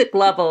basic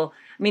level,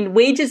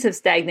 wages have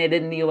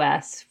stagnated in the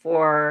US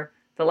for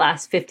the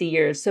last 50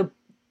 years. So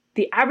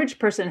the average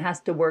person has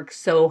to work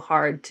so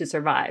hard to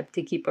survive,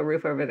 to keep a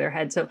roof over their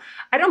head. So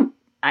I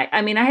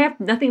have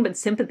nothing but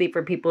sympathy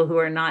for people who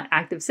are not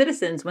active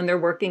citizens when they're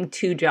working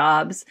 2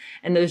 jobs,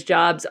 and those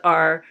jobs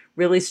are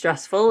really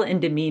stressful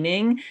and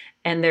demeaning,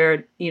 and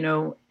they're,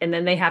 and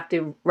then they have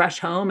to rush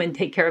home and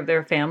take care of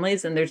their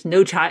families, and there's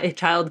no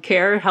child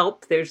care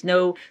help. There's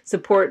no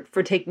support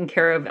for taking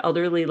care of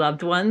elderly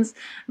loved ones.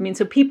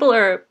 So people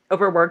are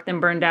overworked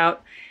and burned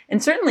out.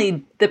 And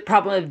certainly the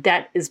problem of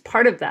debt is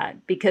part of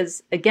that,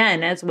 because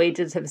again, as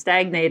wages have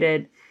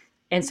stagnated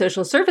and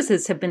social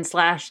services have been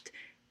slashed,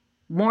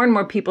 more and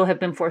more people have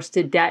been forced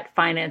to debt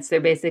finance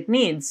their basic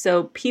needs.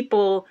 So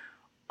people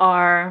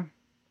are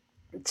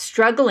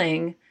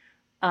struggling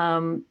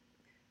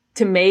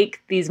to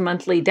make these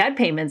monthly debt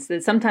payments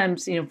that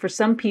sometimes, for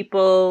some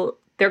people,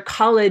 their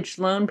college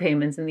loan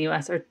payments in the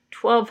US are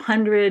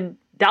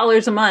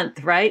 $1,200 a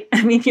month, right?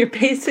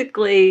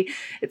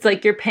 It's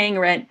like you're paying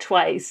rent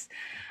twice.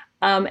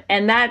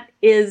 And that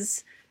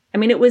is,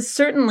 it was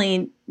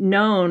certainly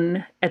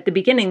known at the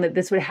beginning that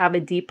this would have a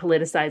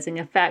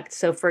depoliticizing effect.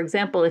 So, for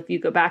example, if you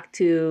go back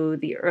to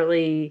the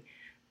early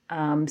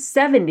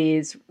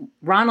 70s,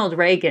 Ronald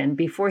Reagan,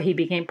 before he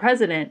became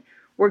president,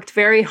 worked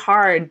very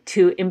hard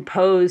to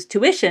impose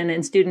tuition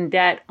and student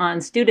debt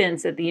on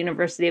students at the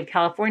University of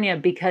California,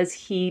 because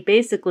he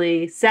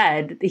basically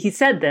said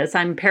this,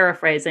 I'm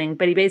paraphrasing,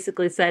 but he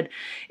basically said,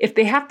 if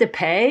they have to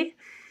pay,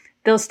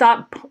 they'll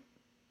stop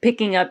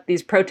picking up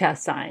these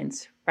protest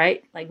signs,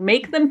 right? Like,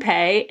 make them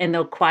pay and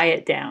they'll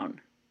quiet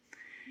down.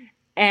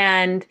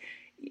 And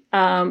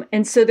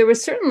so there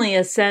was certainly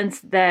a sense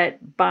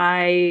that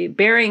by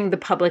burying the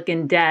public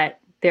in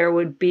debt, there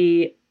would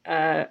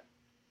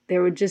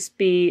just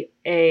be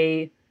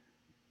the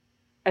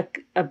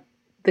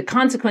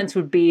consequence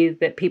would be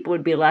that people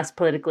would be less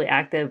politically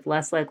active,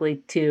 less likely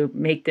to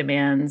make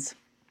demands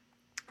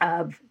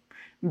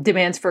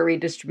for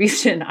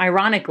redistribution.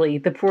 Ironically,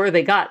 the poorer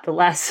they got, the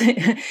less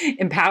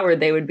empowered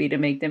they would be to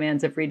make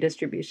demands of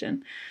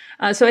redistribution.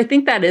 So I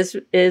think that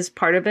is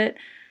part of it.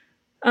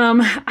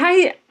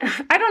 I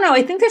don't know.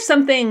 I think there's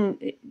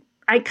something,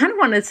 I kind of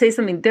want to say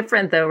something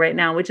different though right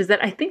now, which is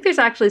that I think there's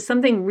actually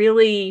something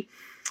really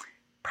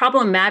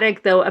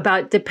problematic though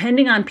about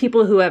depending on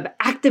people who have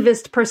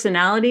activist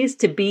personalities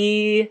to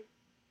be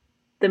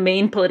the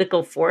main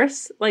political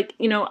force. Like,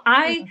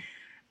 I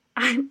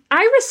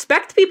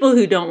respect people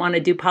who don't want to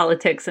do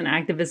politics and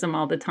activism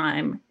all the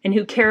time, and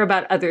who care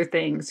about other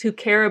things, who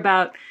care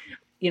about,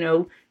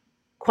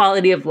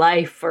 quality of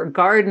life or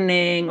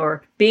gardening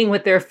or being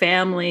with their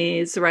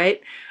families,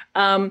 right?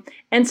 And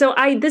so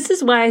this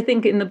is why I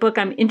think in the book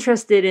I'm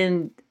interested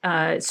in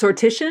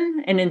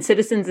sortition and in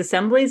citizens'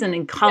 assemblies, and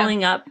in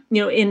calling up,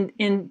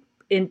 in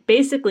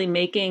basically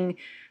making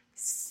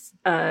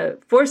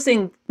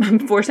forcing,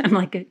 I'm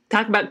like,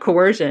 talk about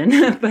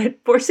coercion, but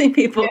forcing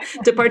people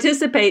to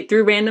participate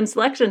through random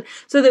selection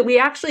so that we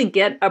actually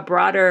get a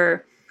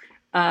broader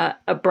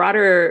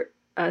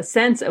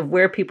sense of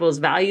where people's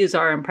values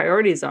are and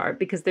priorities are.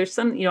 Because there's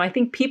some, I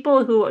think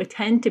people who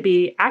tend to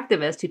be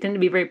activists, who tend to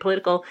be very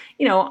political,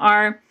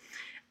 we're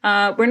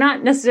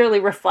not necessarily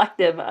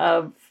reflective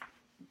of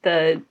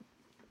the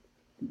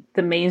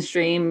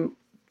mainstream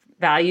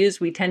values.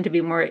 We tend to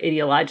be more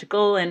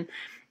ideological. And,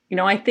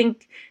 I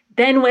think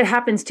then what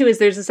happens too is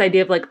there's this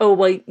idea of like, oh,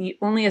 well,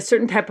 only a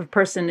certain type of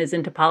person is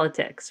into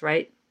politics,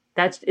 right?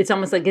 It's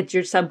almost like it's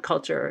your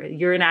subculture.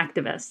 You're an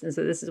activist, and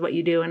so this is what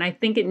you do. And I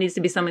think it needs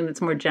to be something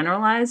that's more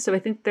generalized. So I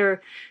think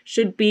there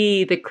should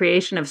be the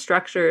creation of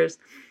structures,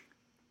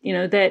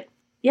 that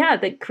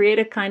create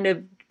a kind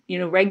of,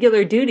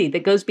 regular duty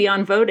that goes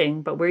beyond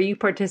voting, but where you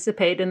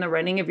participate in the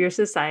running of your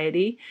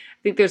society. I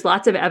think there's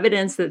lots of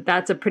evidence that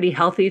that's a pretty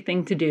healthy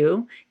thing to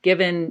do,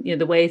 given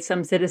the way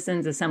some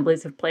citizens'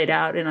 assemblies have played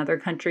out in other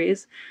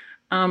countries.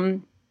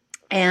 And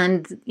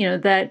and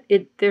that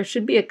there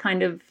should be a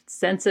kind of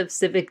sense of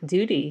civic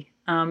duty,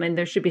 and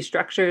there should be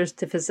structures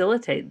to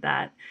facilitate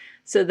that,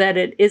 so that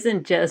it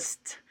isn't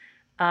just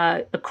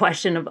a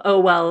question of,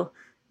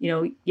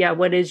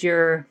 what is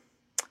your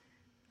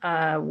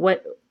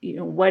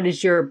what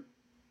is your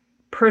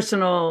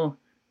personal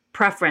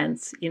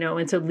preference,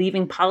 and so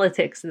leaving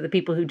politics to the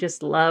people who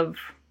just love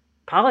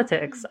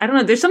politics. I don't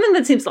know. There's something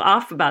that seems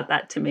off about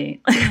that to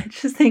me. I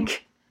just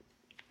think.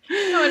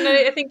 No, and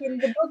I think in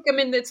the book,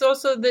 it's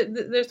also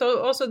there's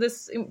also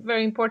this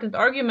very important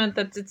argument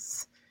that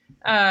it's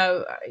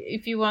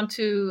if you want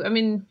to,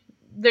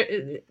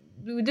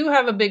 we do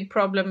have a big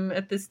problem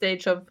at this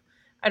stage of,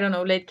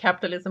 late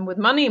capitalism with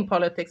money in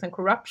politics and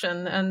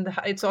corruption, and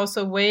it's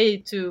also a way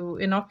to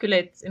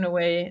inoculate, in a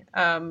way,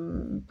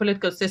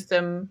 political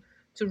system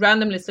to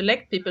randomly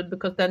select people,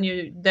 because then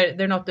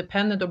they're not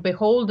dependent or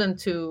beholden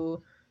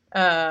to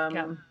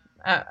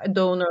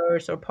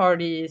donors or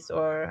parties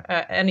or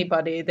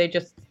anybody. They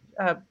just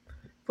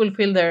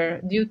fulfill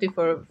their duty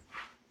for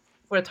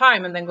a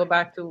time and then go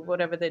back to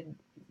whatever they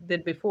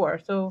did before.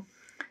 So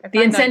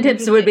the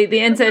incentives would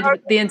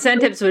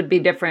be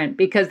different,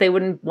 because they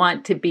wouldn't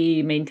want to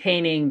be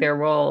maintaining their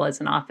role as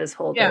an office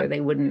holder. Yeah.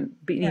 They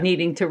wouldn't be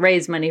needing to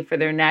raise money for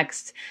their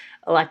next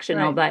election.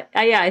 Right. All that.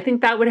 I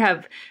think that would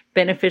have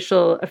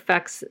beneficial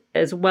effects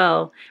as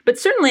well. But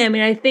certainly,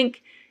 I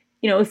think,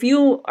 if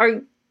you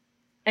are,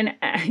 and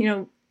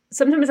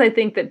sometimes I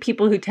think that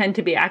people who tend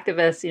to be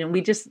activists,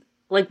 we just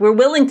we're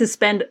willing to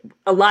spend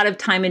a lot of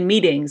time in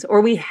meetings, or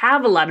we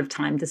have a lot of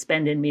time to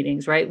spend in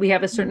meetings, right? We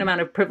have a certain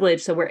amount of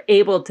privilege, so we're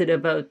able to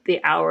devote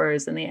the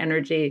hours and the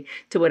energy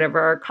to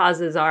whatever our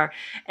causes are.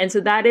 And so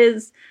that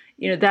is,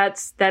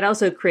 that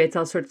also creates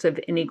all sorts of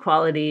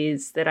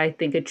inequalities that I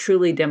think a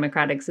truly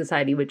democratic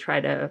society would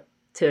try to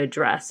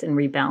address and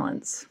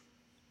rebalance.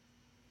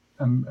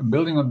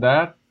 Building on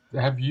that,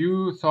 have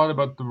you thought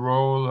about the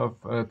role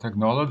of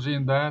technology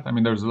in that?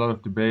 There's a lot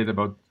of debate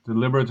about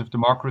deliberative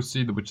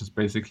democracy, which is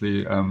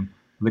basically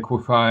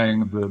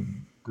liquefying the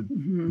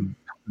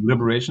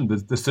deliberation, the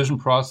decision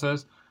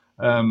process,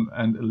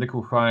 and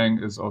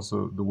liquefying is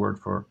also the word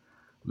for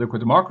liquid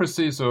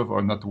democracy,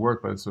 or not the word,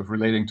 but it's sort of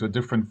relating to a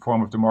different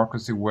form of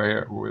democracy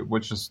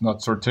which is not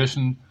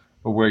sortition,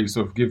 but where you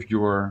sort of give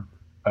your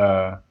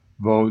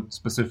vote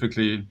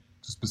specifically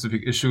to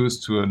specific issues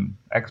to an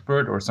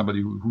expert or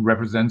somebody who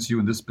represents you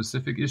in this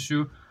specific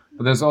issue.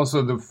 But there's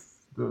also the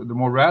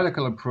more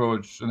radical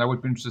approach, and I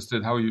would be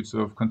interested how you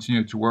sort of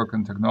continue to work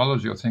in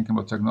technology or thinking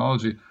about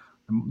technology.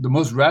 The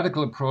most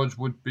radical approach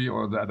would be,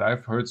 or that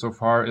I've heard so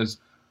far, is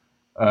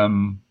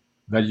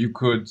that you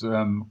could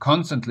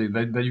constantly,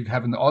 that you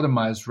have an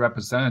automized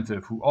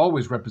representative who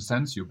always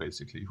represents you,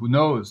 basically, who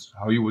knows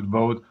how you would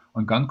vote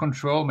on gun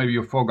control. Maybe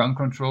you're for gun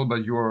control,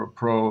 but you're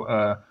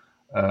pro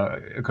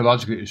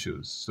ecological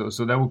issues.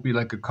 So that would be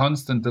like a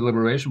constant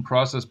deliberation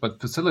process,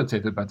 but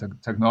facilitated by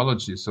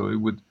technology. So it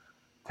would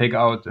take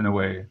out, in a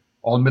way,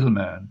 all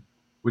middlemen,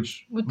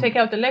 which would take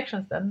out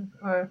elections then,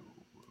 or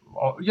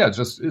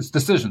just it's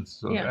decisions.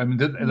 So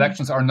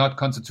elections are not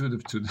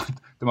constitutive to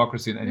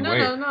democracy in any way.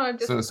 No.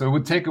 So it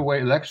would take away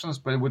elections,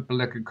 but it would be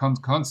like a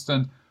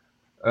constant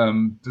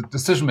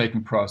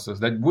decision-making process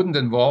that wouldn't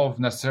involve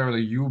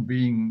necessarily you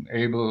being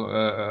able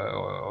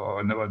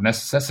or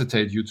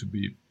necessitate you to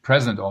be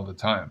present all the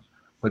time,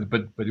 but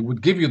it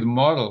would give you the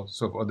model,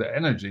 or the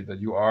energy that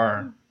you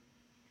are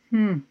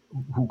who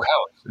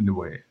counts in a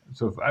way.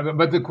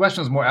 But the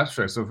question is more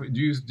abstract. So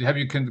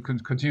can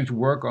continue to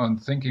work on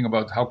thinking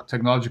about how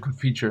technology could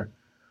feature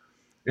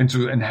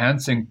into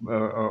enhancing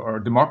or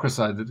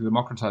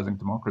democratizing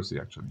democracy,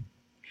 actually?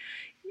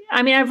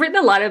 I've written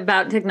a lot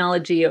about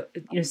technology,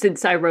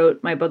 since I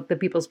wrote my book, The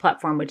People's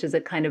Platform, which is a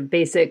kind of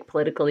basic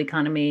political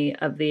economy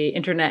of the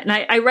internet. And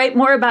I write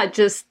more about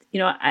just,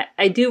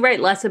 I do write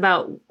less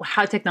about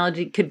how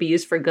technology could be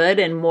used for good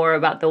and more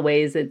about the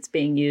ways it's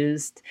being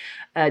used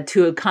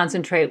to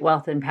concentrate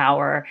wealth and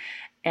power,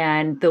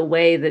 and the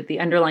way that the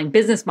underlying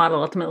business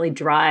model ultimately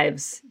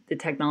drives the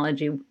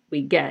technology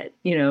we get,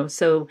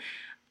 So,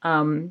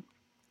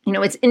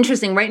 it's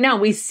interesting. Right now,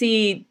 we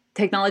see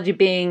technology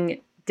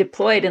being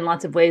deployed in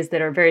lots of ways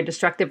that are very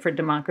destructive for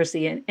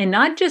democracy, and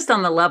not just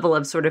on the level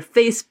of sort of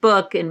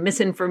Facebook and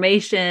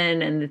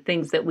misinformation and the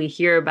things that we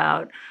hear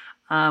about.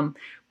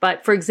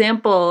 But for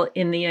example,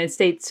 in the United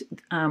States,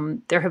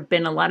 there have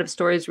been a lot of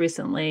stories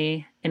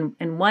recently, and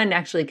one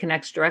actually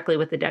connects directly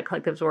with the Debt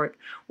Collective's work,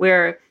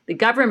 where the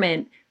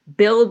government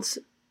builds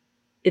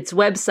its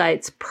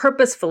websites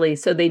purposefully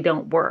so they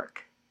don't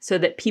work, so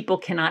that people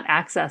cannot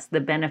access the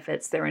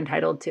benefits they're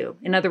entitled to.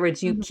 In other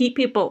words, you keep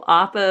people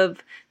off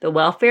of the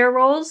welfare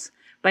rolls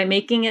by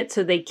making it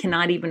so they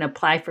cannot even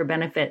apply for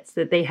benefits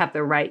that they have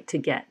the right to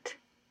get,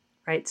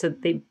 right? So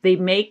they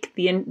make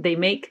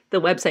the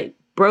website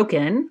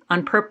broken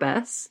on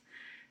purpose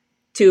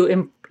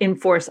to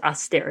enforce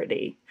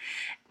austerity.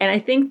 And I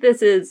think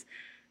this is,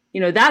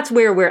 that's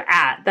where we're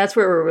at. That's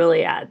where we're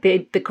really at.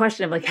 The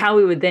question of how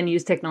we would then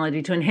use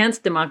technology to enhance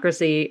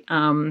democracy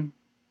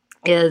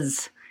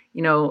is,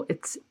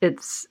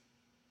 it's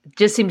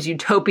just seems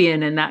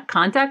utopian in that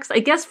context. I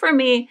guess for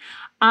me,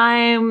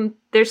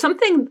 there's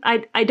something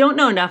I don't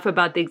know enough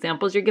about the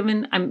examples you're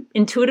given. I'm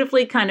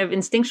intuitively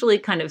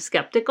instinctually kind of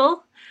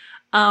skeptical,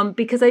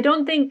 because I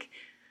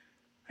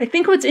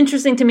think what's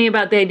interesting to me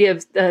about the idea of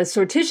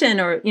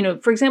sortition, or,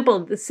 for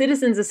example, the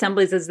citizens'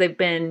 assemblies as they've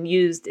been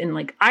used in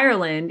like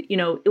Ireland,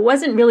 it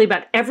wasn't really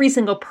about every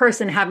single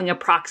person having a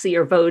proxy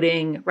or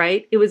voting,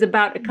 right? It was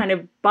about a kind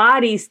of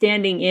body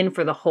standing in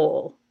for the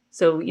whole.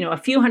 So, a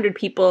few hundred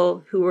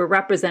people who were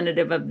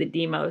representative of the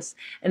demos,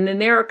 and then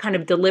they're kind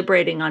of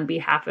deliberating on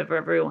behalf of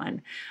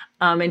everyone.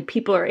 And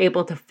people are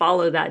able to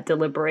follow that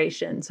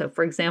deliberation. So,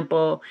 for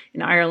example,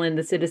 in Ireland,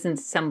 the Citizens'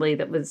 Assembly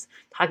that was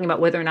talking about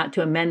whether or not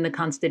to amend the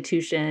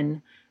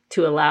Constitution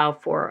to allow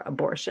for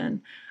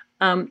abortion.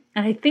 And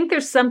I think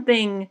there's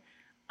something,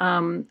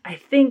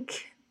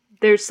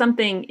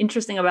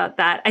 interesting about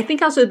that. I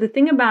think also the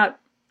thing about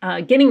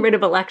getting rid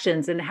of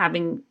elections and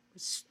having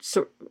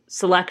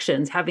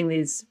selections, having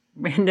these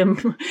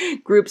random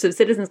groups of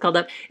citizens called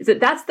up, is that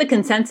that's the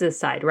consensus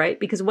side, right?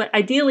 Because what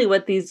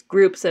these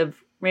groups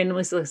of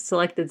randomly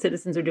selected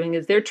citizens are doing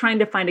is they're trying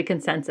to find a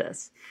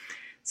consensus.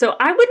 So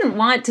I wouldn't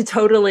want to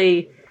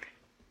totally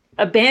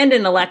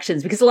abandon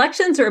elections, because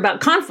elections are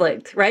about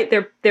conflict, right?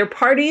 They're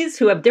parties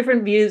who have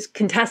different views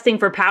contesting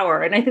for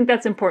power. And I think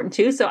that's important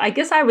too. So I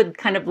guess I would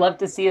kind of love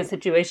to see a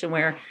situation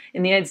where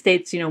in the United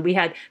States, we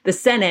had the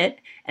Senate,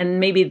 and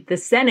maybe the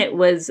Senate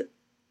was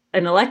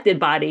an elected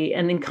body,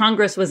 and then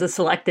Congress was a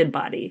selected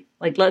body.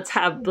 Like let's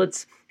have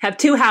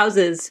two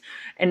houses,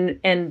 and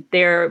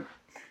they're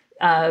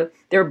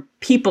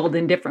peopled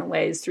in different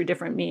ways through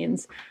different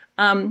means.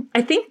 I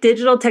think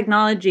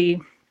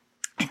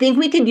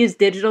we could use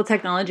digital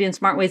technology in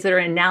smart ways that are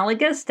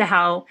analogous to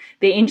how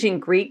the ancient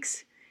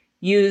Greeks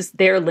used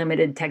their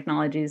limited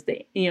technologies.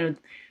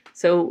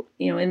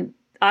 And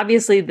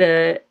obviously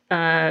the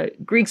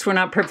Greeks were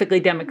not perfectly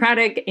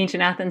democratic.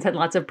 Ancient Athens had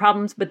lots of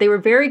problems, but they were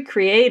very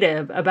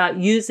creative about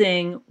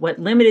using what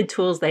limited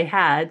tools they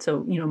had,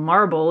 so,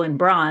 marble and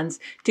bronze,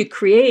 to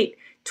create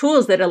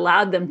tools that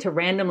allowed them to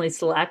randomly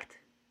select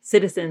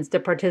citizens to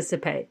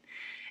participate.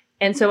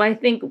 And so I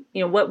think,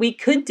 what we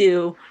could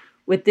do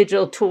with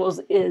digital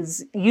tools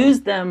is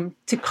use them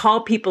to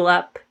call people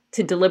up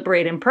to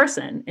deliberate in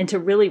person and to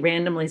really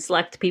randomly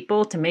select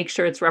people to make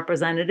sure it's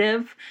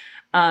representative,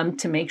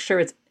 to make sure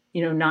it's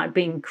not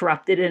being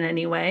corrupted in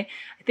any way.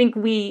 I think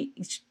we,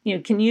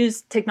 can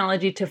use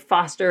technology to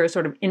foster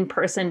sort of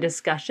in-person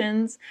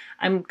discussions.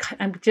 I'm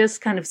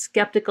just kind of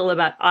skeptical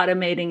about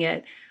automating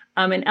it.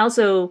 And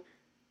also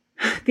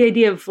the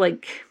idea of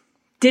like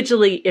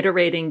digitally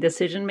iterating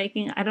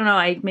decision-making. I don't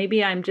know,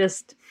 maybe I'm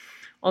just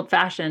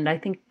old-fashioned. I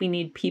think we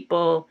need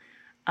people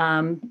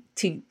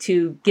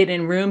to get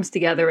in rooms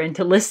together and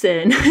to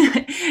listen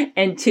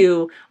and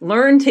to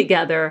learn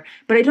together.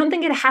 But I don't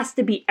think it has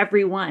to be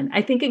everyone.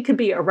 I think it could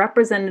be a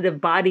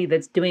representative body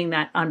that's doing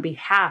that on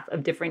behalf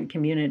of different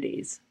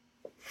communities.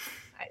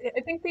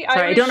 I think the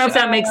Sorry, Irish, I don't know if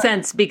that makes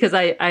sense because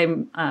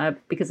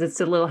because it's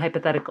a little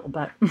hypothetical,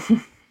 but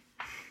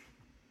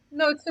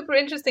no, it's super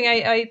interesting.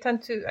 I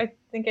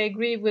think I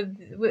agree with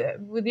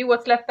you.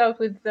 What's left out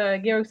with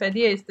Georg's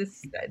idea is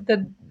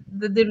the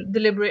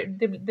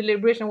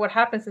deliberation, what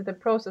happens in the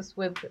process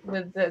with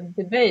the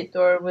debate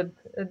or with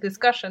a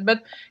discussion.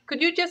 But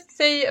could you just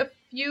say a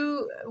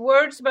few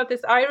words about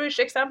this Irish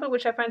example,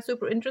 which I find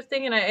super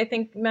interesting, and I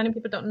think many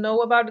people don't know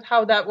about it,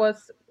 how that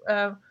was,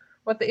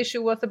 what the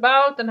issue was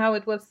about, and how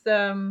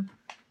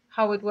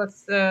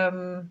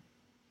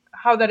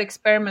that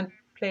experiment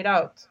played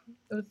out.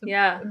 It was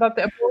about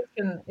the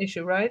abortion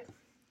issue, right?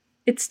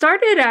 It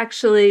started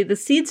actually, the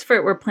seeds for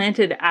it were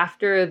planted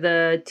after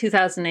the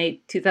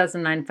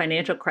 2008-2009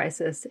 financial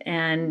crisis.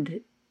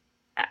 And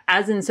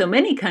as in so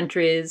many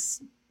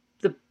countries,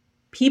 the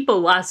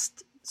people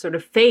lost sort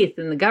of faith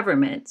in the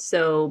government.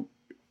 So,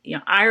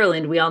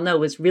 Ireland, we all know,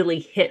 was really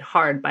hit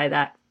hard by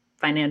that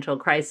financial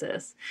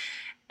crisis.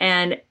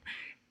 And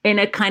in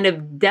a kind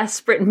of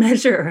desperate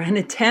measure, an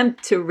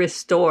attempt to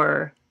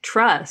restore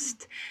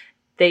trust,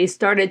 they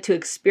started to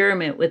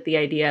experiment with the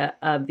idea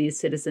of these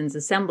citizens'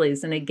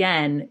 assemblies. And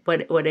again,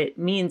 what it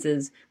means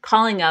is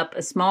calling up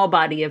a small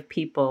body of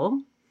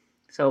people,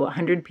 so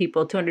 100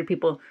 people, 200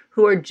 people,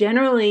 who are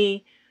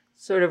generally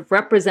sort of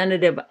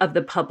representative of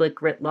the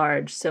public writ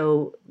large.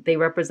 So they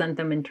represent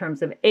them in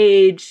terms of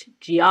age,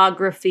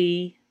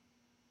 geography,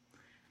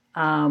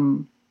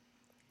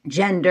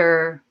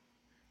 gender,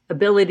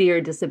 ability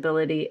or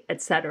disability,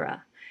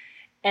 etc.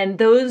 And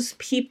those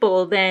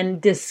people then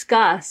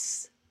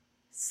discuss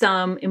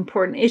some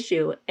important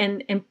issue.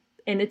 And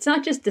it's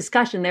not just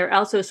discussion, they're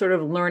also sort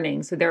of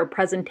learning. So there are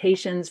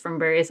presentations from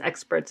various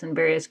experts in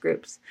various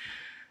groups.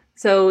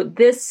 So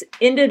this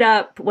ended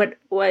up,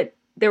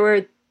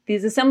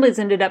 these assemblies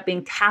ended up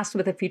being tasked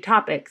with a few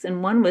topics.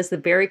 And one was the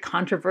very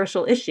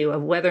controversial issue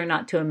of whether or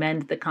not to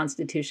amend the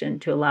Constitution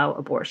to allow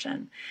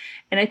abortion.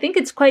 And I think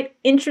it's quite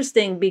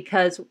interesting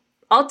because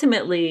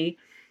ultimately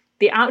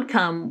the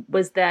outcome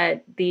was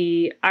that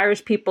the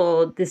Irish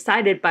people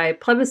decided by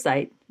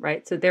plebiscite,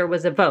 right? So there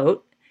was a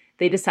vote.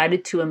 They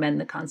decided to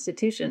amend the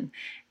Constitution.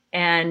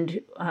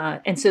 And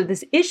so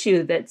this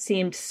issue that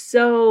seemed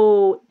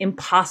so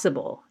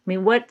impossible, I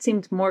mean, what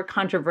seemed more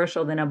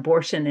controversial than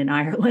abortion in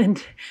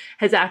Ireland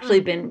has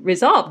actually been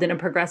resolved in a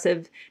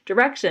progressive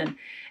direction.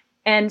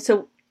 And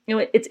so,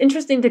 it's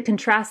interesting to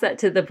contrast that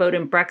to the vote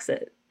in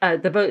Brexit,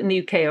 the vote in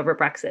the UK over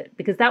Brexit,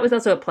 because that was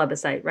also a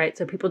plebiscite, right?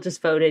 So people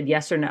just voted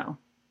yes or no.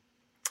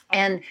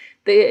 And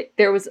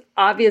there was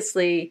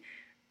obviously,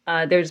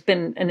 there's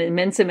been an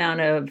immense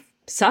amount of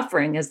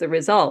suffering as the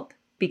result,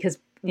 because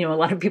a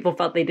lot of people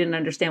felt they didn't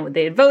understand what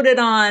they had voted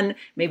on.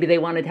 Maybe they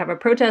wanted to have a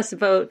protest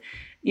vote,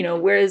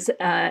 whereas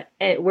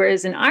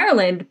in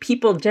Ireland,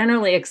 people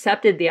generally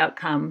accepted the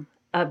outcome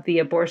of the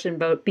abortion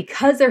vote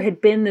because there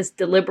had been this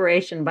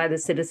deliberation by the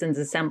Citizens'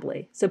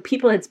 Assembly. So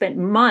people had spent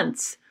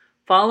months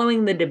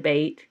following the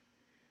debate,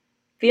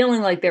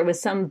 feeling like there was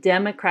some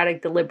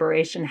democratic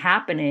deliberation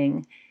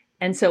happening.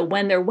 And so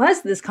when there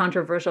was this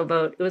controversial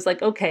vote, it was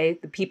like, okay,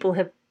 the people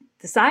have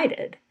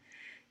decided.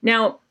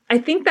 Now, I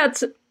think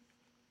that's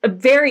a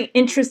very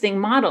interesting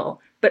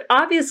model. But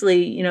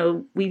obviously,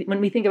 when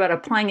we think about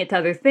applying it to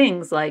other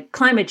things like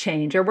climate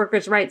change or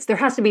workers' rights, there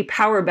has to be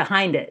power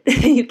behind it.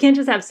 You can't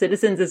just have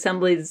citizens'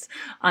 assemblies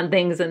on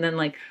things and then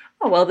like,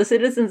 oh, well, the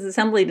Citizens'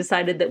 Assembly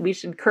decided that we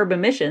should curb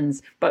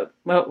emissions, but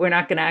we're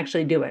not going to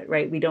actually do it,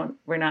 right?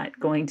 We're not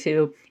going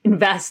to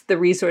invest the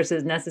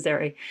resources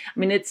necessary. I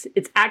mean, it's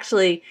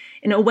actually,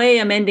 in a way,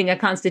 amending a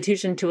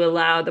constitution to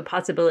allow the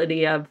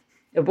possibility of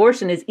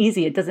abortion is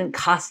easy. It doesn't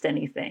cost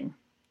anything.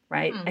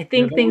 Right. I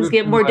think things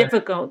get more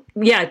difficult.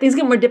 Yeah, things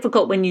get more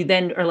difficult when you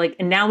then are like,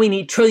 and now we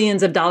need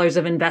trillions of dollars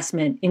of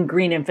investment in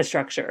green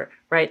infrastructure,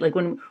 right? Like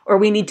or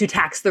we need to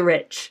tax the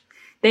rich.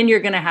 Then you're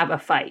going to have a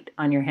fight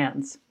on your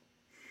hands.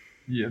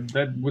 Yeah,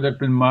 that would have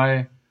been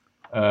my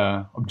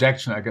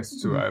objection, I guess,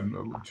 to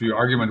your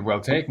argument. Well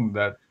taken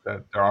that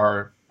there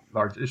are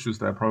large issues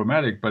that are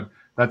problematic, but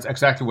that's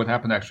exactly what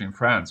happened actually in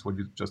France, what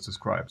you just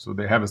described. So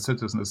they have a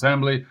citizen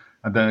assembly,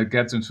 and then it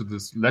gets into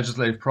this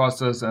legislative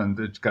process, and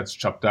it gets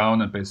chopped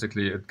down, and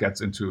basically it gets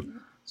into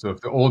sort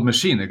of the old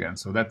machine again.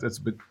 So that's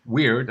a bit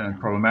weird and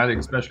problematic,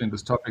 especially in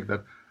this topic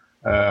that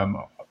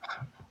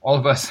all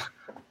of us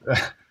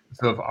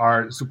sort of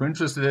are super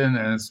interested in.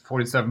 And it's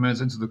 47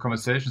 minutes into the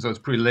conversation, so it's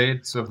pretty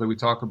late. So that we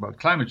talk about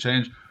climate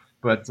change,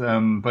 but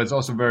it's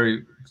also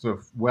very sort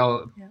of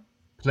well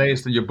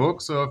placed in your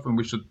book. So and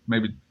we should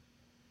maybe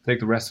take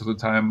the rest of the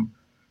time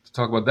to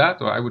talk about that,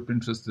 or I would be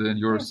interested in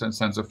your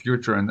sense of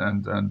future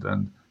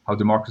and how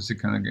democracy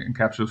can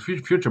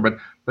encapsulate future.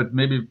 But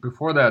maybe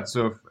before that,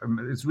 so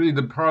it's really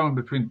the problem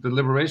between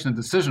deliberation and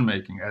decision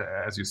making,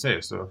 as you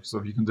say. So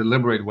if you can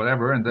deliberate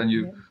whatever, and then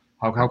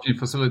how can you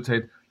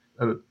facilitate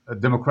a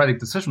democratic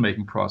decision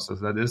making process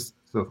that is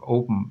sort of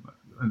open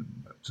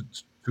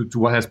to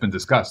what has been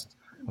discussed?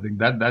 I think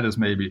that is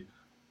maybe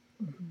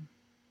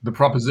the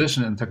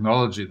proposition in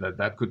technology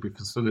that could be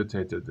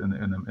facilitated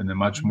in a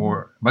much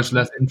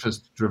less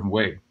interest-driven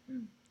way.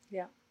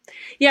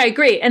 Yeah, I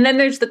agree. And then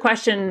there's the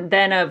question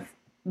then of,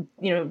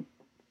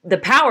 the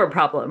power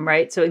problem,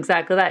 right? So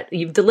exactly that.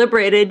 You've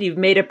deliberated, you've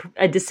made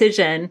a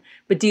decision,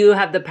 but do you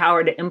have the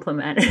power to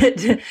implement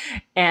it?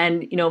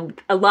 And,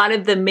 a lot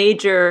of the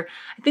I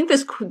think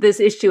this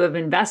issue of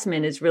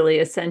investment is really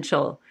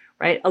essential,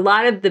 right? A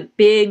lot of the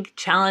big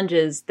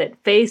challenges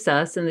that face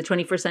us in the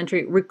 21st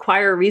century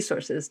require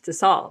resources to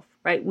solve,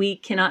 right? We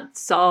cannot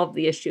solve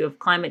the issue of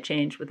climate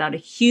change without a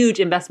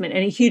huge investment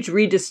and a huge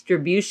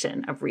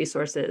redistribution of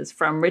resources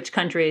from rich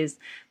countries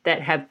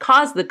that have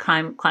caused the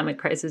climate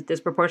crisis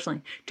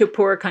disproportionately to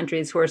poorer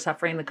countries who are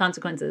suffering the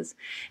consequences.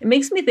 It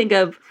makes me think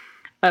of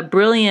a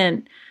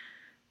brilliant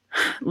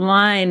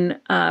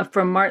line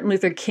from Martin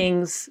Luther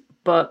King's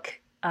book,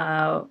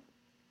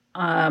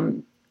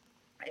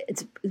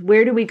 it's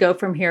Where Do We Go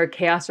From Here,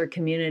 Chaos or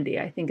Community,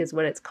 I think is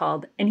what it's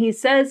called. And he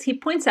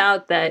points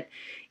out that,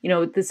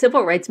 the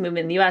civil rights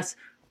movement in the U.S.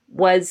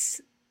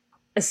 was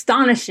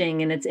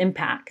astonishing in its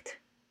impact,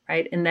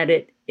 right? In that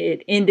it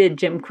ended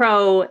Jim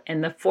Crow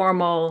and the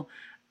formal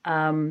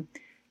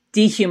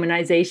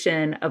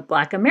dehumanization of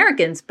Black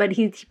Americans. But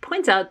he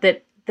points out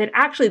that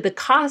actually the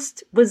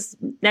cost was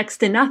next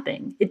to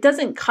nothing. It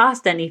doesn't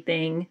cost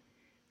anything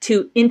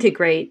to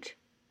integrate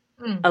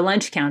a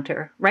lunch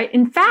counter, right?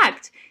 In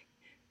fact,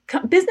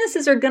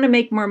 businesses are going to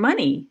make more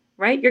money,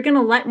 right? You're going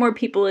to let more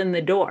people in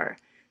the door.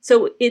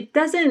 So it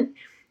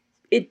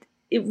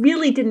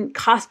really didn't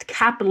cost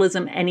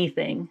capitalism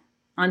anything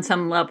on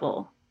some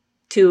level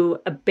to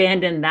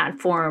abandon that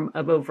form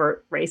of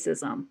overt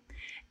racism.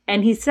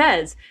 And he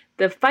says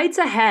the fights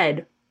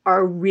ahead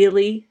are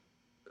really,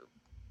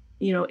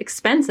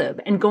 expensive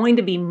and going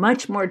to be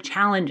much more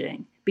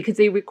challenging because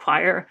they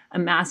require a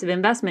massive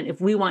investment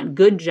if we want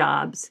good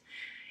jobs,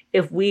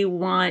 if we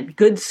want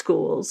good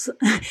schools.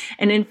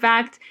 And in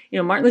fact,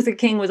 Martin Luther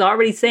King was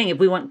already saying, if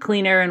we want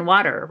clean air and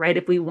water, right?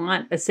 If we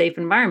want a safe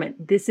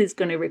environment, this is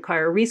going to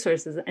require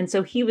resources. And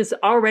so he was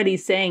already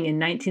saying in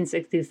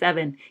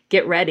 1967,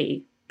 get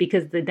ready,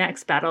 because the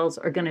next battles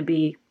are going to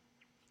be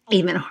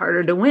even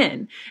harder to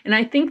win. And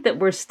I think that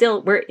we're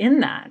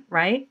in that,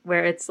 right?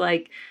 Where it's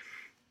like,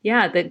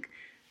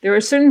 there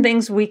are certain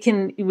things we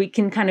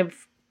can kind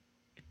of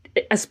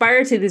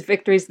aspire to these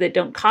victories that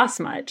don't cost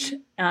much,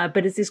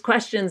 but it's these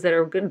questions that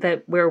are good,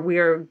 that where we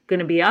are going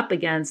to be up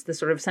against the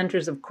sort of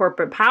centers of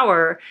corporate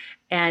power,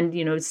 and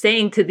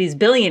saying to these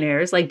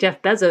billionaires like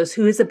Jeff Bezos,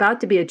 who is about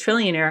to be a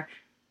trillionaire,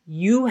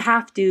 you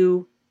have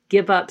to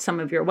give up some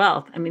of your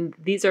wealth. I mean,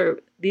 these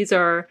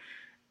are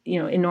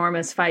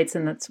enormous fights,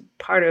 and that's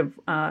part of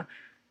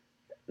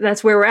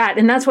that's where we're at.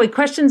 And that's why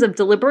questions of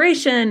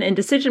deliberation and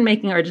decision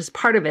making are just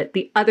part of it.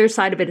 The other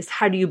side of it is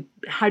how do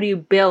you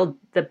build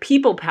the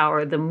people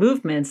power, the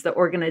movements, the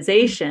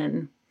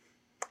organization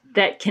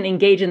that can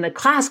engage in the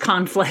class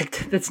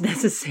conflict that's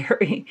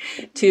necessary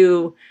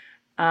to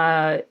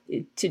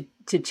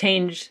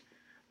change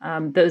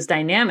those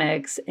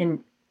dynamics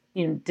and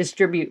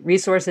distribute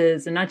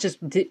resources, and not just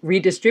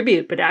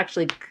redistribute, but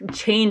actually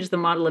change the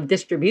model of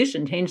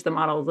distribution, change the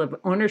models of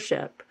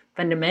ownership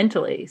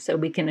fundamentally, so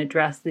we can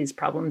address these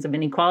problems of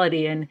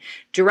inequality and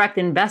direct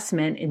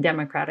investment in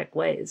democratic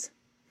ways.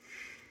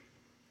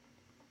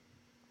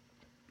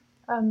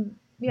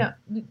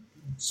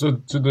 So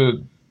to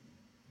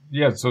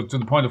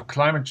the point of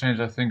climate change,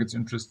 I think it's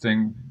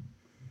interesting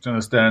to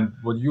understand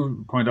what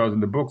you point out in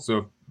the book.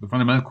 So the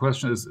fundamental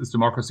question is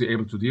democracy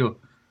able to deal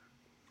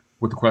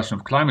with the question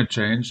of climate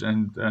change,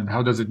 and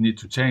how does it need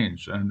to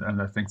change?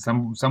 And I think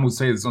some would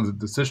say it's on the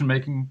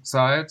decision-making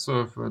side,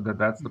 so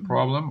that's the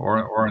problem,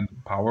 or on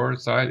the power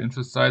side,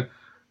 interest side.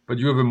 But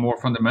you have a more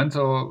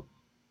fundamental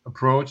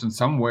approach in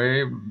some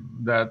way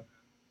that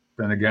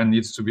then again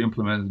needs to be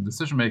implemented in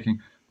decision-making,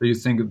 that you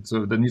think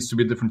there needs to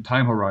be a different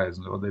time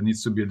horizon, or there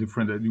needs to be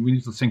we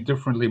need to think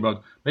differently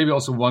about maybe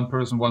also one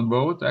person, one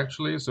vote,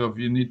 actually. So if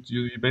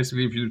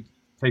if you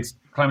take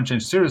climate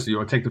change seriously,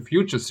 or take the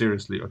future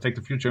seriously, or take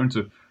the future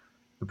into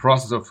the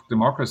process of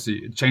democracy,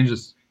 it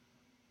changes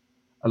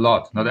a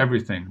lot, not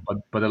everything,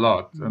 but a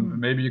lot. Mm-hmm.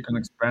 Maybe you can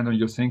expand on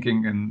your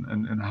thinking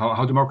and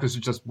how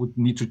democracy just would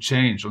need to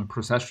change on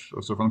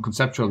on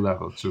conceptual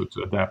level to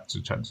adapt to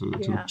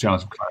the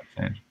challenge of climate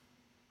change.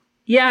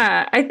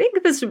 Yeah, I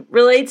think this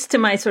relates to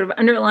my sort of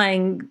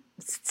underlying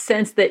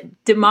sense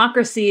that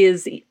democracy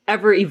is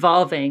ever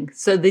evolving.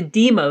 So the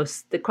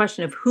demos, the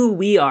question of who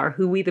we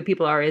the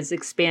people are, is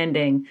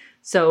expanding.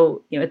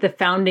 So, at the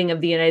founding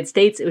of the United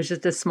States, it was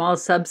just a small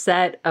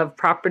subset of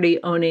property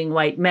owning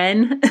white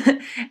men.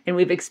 And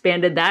we've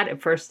expanded that.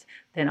 At first,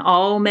 then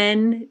all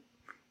men,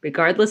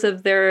 regardless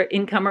of their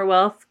income or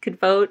wealth, could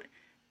vote.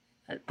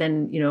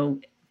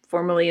 Then,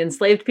 formerly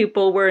enslaved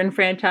people were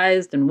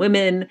enfranchised, and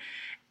women.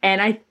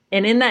 And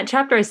in that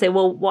chapter, I say,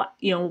 well, what,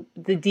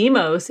 the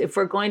demos, if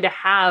we're going to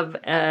have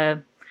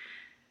a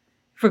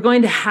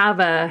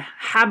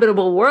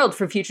habitable world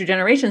for future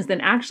generations,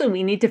 then actually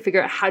we need to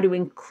figure out how to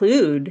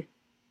include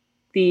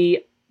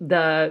the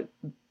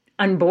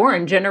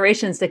unborn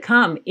generations to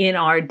come in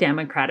our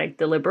democratic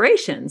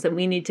deliberations. And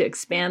we need to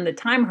expand the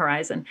time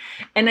horizon.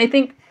 And I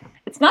think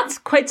it's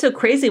not quite so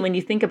crazy when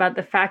you think about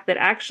the fact that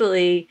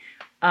actually,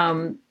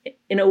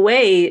 in a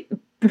way,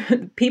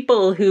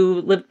 people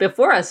who lived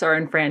before us are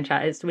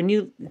enfranchised. When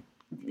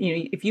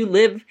if you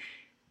live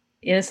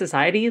in a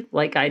society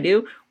like I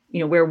do,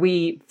 where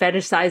we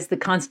fetishize the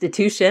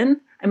Constitution,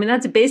 I mean,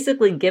 that's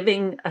basically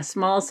giving a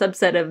small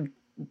subset of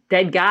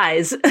dead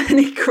guys an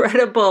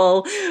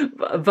incredible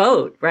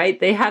vote, right?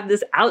 They have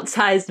this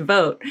outsized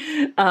vote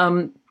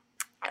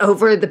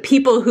over the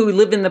people who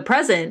live in the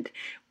present.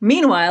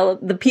 Meanwhile,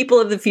 the people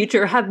of the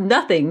future have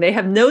nothing. They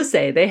have no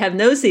say. They have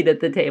no seat at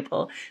the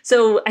table.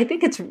 So I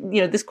think it's,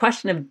 this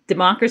question of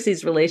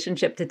democracy's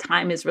relationship to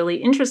time is really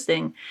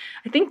interesting.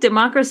 I think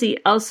democracy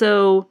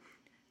also,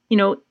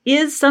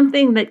 is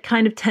something that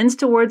kind of tends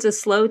towards a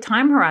slow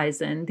time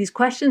horizon. These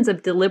questions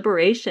of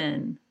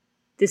deliberation,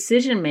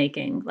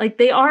 decision-making, like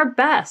they are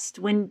best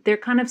when they're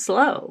kind of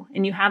slow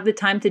and you have the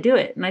time to do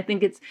it. And I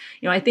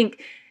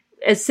think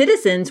as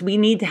citizens, we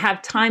need to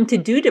have time to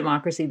do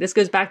democracy. This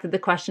goes back to the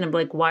question of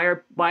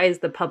why is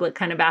the public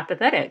kind of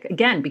apathetic?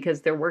 Again,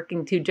 because they're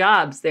working two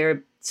jobs.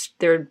 They're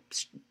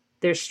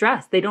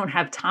stressed. They don't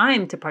have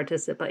time to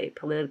participate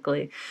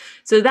politically.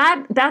 So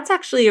that's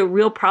actually a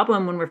real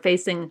problem when we're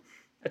facing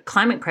a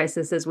climate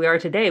crisis as we are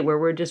today, where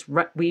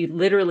we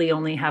literally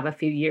only have a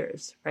few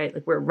years, right?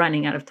 Like we're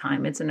running out of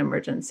time. It's an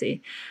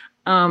emergency.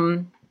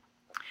 So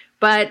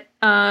I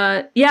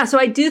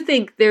do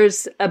think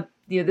there's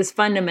this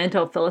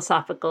fundamental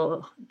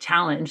philosophical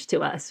challenge to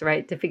us,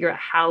 right? To figure out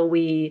how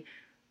we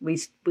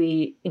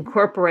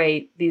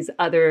incorporate these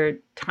other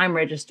time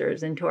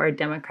registers into our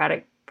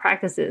democratic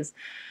practices.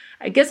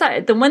 I guess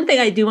the one thing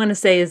I do want to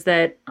say is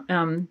that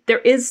there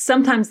is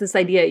sometimes this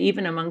idea,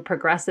 even among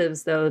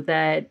progressives, though,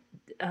 that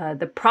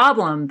the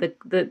problem,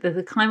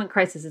 the climate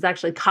crisis is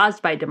actually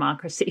caused by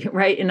democracy,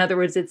 right? In other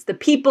words, it's the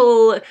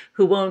people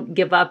who won't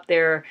give up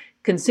their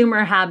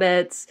consumer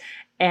habits.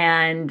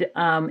 And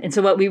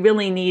so what we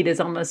really need is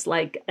almost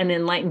like an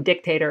enlightened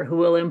dictator who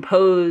will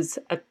impose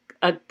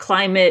a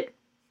climate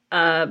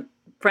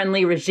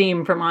friendly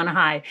regime from on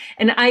high.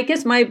 And I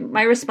guess my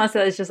response to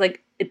that is just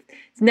like,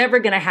 it's never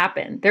going to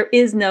happen. There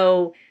is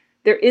no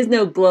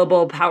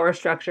global power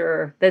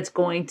structure that's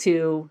going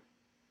to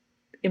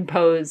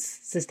impose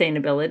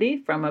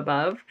sustainability from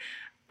above.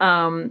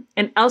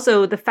 And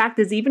also the fact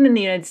is, even in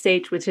the United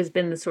States, which has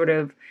been the sort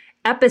of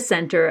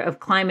epicenter of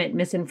climate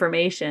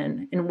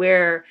misinformation, and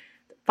where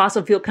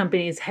fossil fuel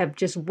companies have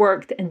just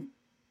worked and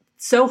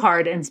so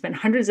hard and spent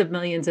hundreds of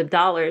millions of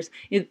dollars,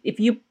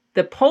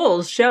 the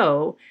polls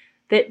show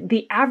that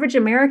the average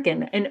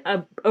American and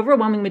an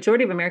overwhelming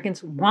majority of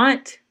Americans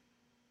want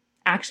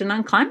action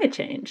on climate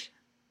change,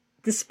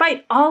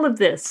 despite all of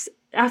this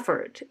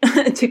effort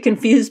to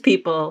confuse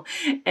people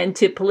and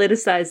to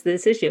politicize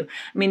this issue.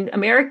 I mean,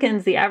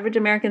 the average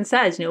American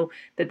says,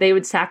 that they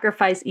would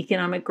sacrifice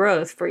economic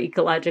growth for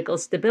ecological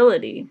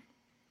stability.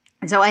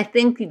 And so I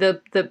think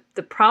the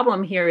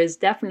problem here is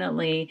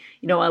definitely,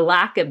 a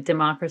lack of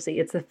democracy.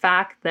 It's the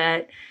fact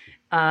that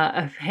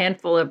a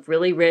handful of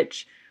really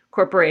rich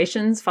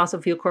corporations,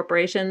 fossil fuel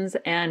corporations,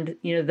 and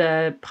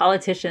the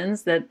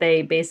politicians that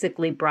they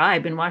basically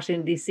bribe in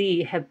Washington,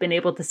 D.C. have been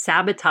able to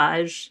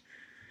sabotage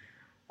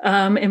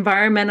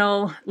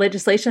environmental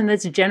legislation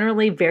that's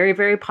generally very,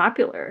 very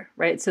popular,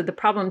 right? So the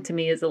problem to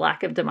me is the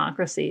lack of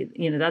democracy.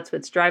 That's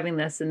what's driving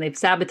this. And they've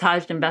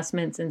sabotaged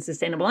investments in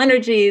sustainable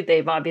energy.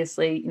 They've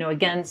obviously,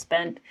 again,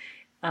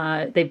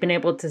 they've been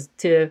able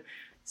to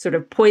sort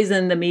of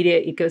poison the media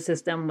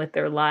ecosystem with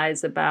their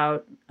lies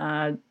about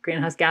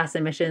greenhouse gas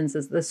emissions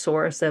as the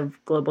source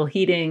of global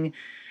heating.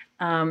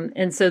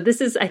 And so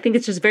I think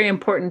it's just very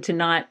important to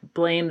not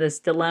blame this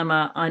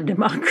dilemma on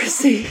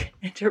democracy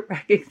and to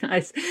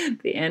recognize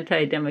the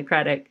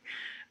anti-democratic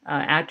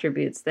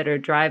attributes that are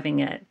driving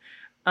it.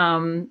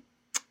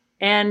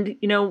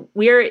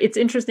 It's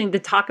interesting to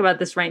talk about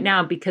this right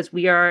now because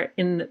we are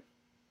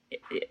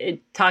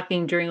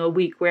talking during a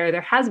week where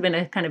there has been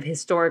a kind of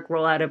historic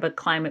rollout of a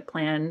climate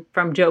plan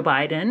from Joe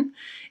Biden.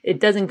 It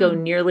doesn't go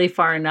nearly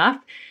far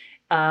enough,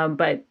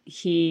 but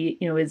he,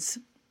 is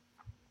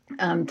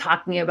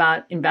talking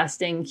about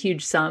investing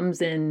huge sums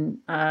in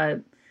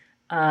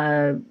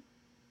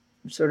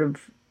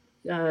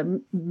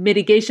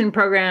mitigation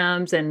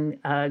programs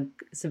and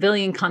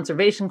civilian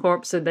conservation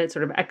corps. So that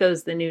sort of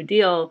echoes the New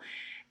Deal.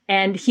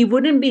 And he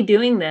wouldn't be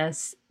doing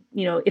this,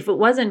 if it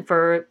wasn't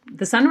for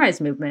the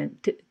Sunrise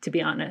Movement, to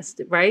be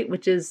honest, right?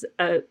 Which is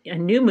a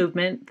new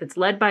movement that's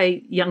led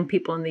by young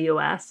people in the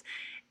U.S.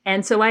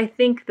 And so I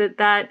think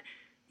that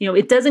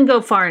it doesn't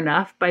go far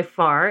enough by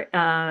far.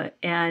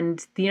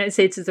 And the United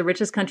States is the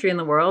richest country in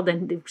the world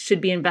and it should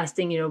be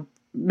investing,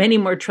 many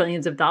more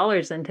trillions of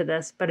dollars into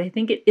this. But I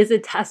think it is a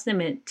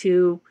testament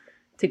to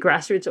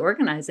grassroots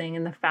organizing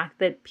and the fact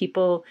that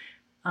people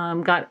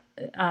got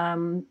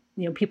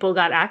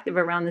active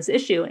around this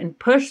issue and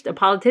pushed a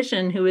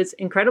politician who is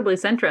incredibly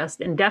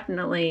centrist. And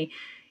definitely,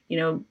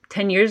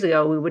 10 years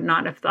ago, we would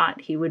not have thought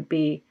he would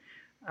be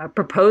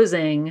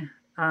proposing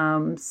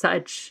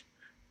such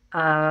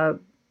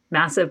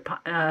massive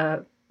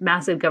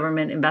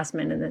government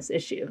investment in this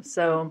issue.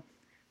 So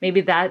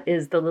maybe that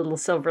is the little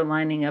silver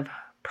lining of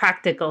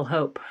practical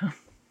hope.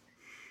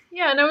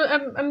 Yeah,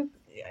 no,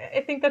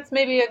 I think that's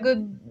maybe a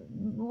good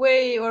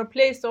way or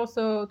place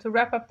also to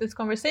wrap up this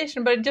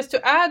conversation. But just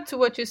to add to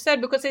what you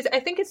said, because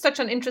I think it's such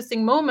an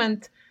interesting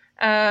moment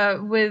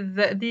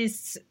with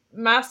these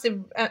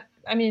massive,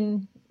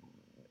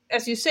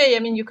 as you say,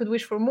 you could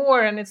wish for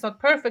more and it's not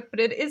perfect, but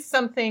it is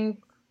something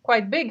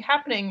quite big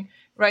happening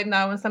right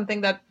now and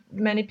something that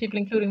many people,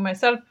 including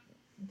myself,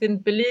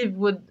 didn't believe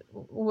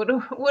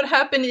would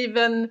happen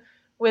even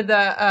with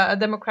a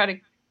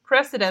democratic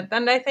president.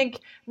 And I think,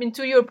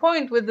 to your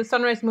point with the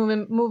Sunrise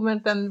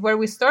movement and where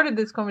we started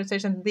this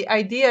conversation, the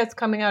ideas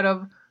coming out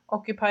of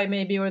Occupy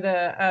maybe, or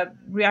the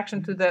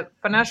reaction to the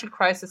financial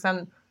crisis.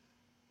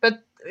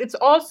 But it's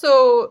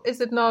also,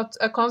 is it not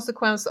a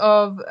consequence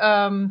of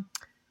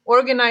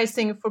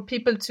organizing for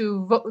people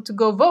to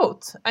go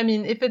vote?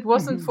 If it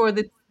wasn't for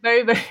the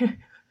very, very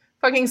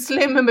fucking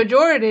slim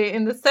majority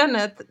in the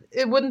Senate,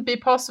 it wouldn't be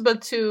possible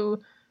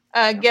to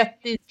get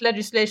this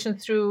legislation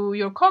through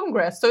your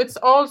Congress. So it's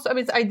also,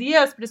 it's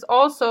ideas, but it's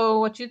also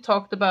what you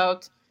talked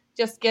about,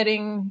 just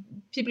getting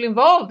people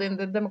involved in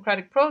the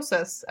democratic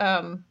process.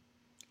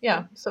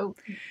 So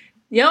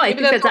yeah, I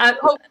think that's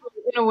hopeful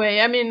in a way.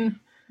 In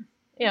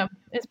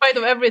spite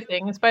of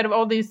everything, in spite of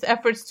all these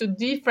efforts to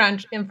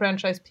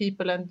enfranchise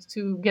people and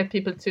to get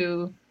people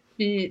to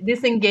be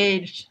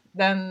disengaged,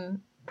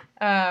 then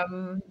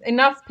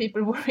enough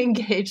people were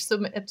engaged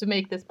to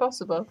make this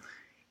possible.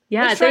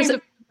 Yeah,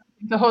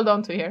 to hold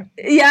on to here.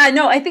 Yeah,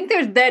 no, I think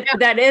there's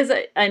that is,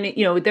 and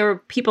there were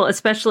people,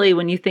 especially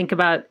when you think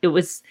about it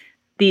was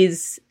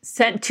these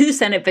two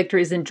Senate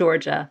victories in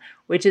Georgia,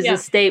 which is a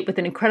state with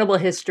an incredible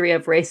history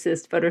of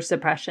racist voter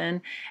suppression,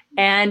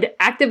 and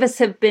activists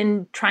have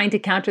been trying to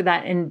counter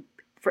that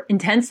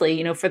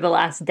intensely, for the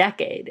last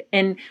decade.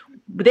 And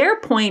their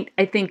point,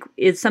 I think,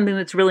 is something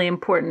that's really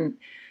important.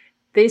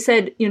 They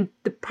said,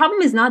 the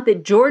problem is not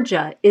that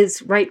Georgia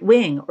is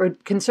right-wing or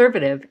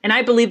conservative. And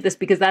I believe this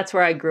because that's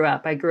where I grew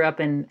up. I grew up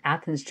in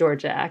Athens,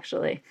 Georgia,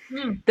 actually.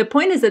 The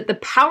point is that the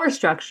power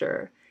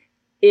structure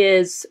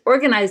is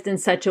organized in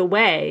such a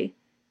way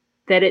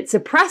that it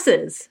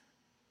suppresses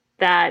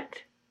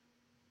that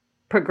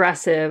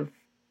progressive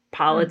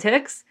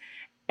politics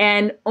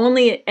and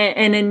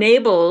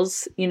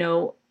enables,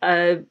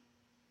 a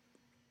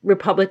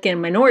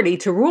Republican minority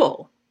to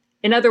rule.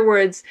 In other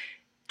words,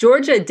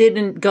 Georgia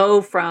didn't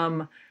go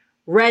from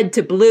red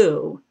to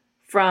blue,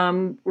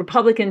 from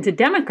Republican to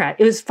Democrat.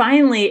 It was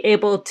finally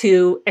able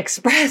to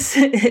express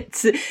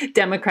its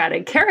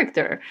Democratic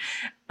character.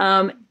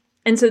 And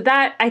so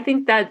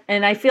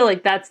I feel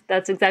like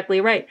that's exactly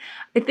right.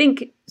 I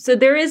think so.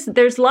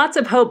 There's lots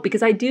of hope,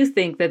 because I do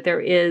think that there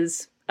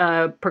is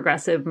a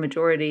progressive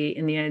majority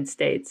in the United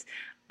States,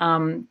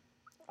 and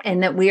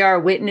that we are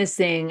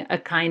witnessing a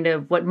kind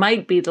of what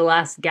might be the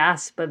last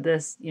gasp of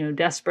this,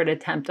 desperate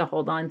attempt to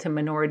hold on to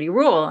minority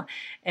rule.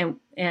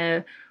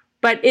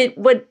 But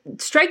what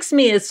strikes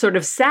me as sort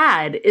of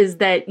sad is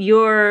that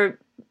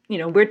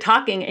we're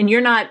talking and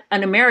you're not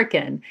an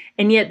American.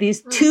 And yet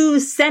these two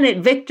Senate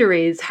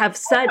victories have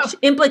such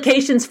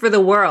implications for the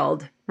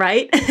world,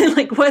 right?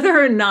 Like whether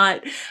or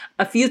not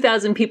a few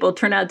thousand people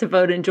turn out to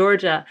vote in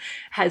Georgia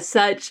has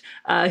such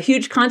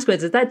huge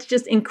consequences. That's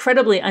just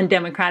incredibly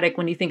undemocratic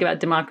when you think about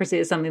democracy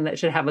as something that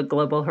should have a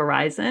global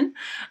horizon.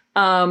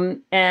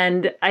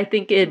 And I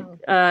think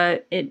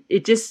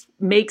it just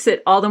makes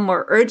it all the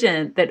more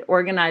urgent that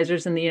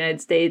organizers in the United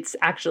States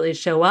actually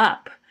show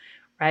up,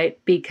 right?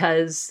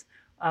 Because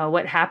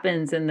what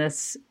happens in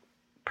this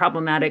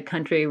problematic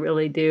country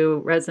really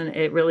does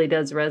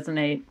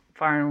resonate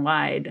far and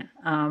wide.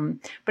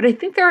 But I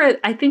think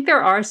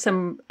there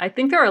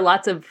are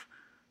lots of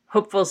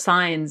hopeful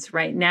signs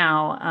right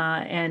now,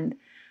 and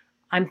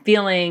I'm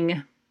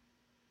feeling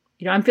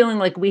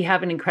like we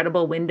have an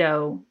incredible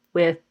window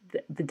with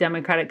the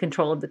Democratic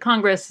control of the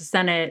Congress, the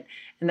Senate,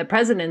 and the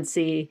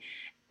presidency,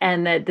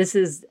 and that this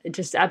is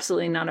just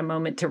absolutely not a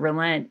moment to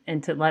relent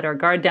and to let our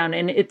guard down.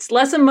 And it's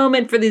less a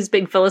moment for these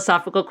big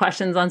philosophical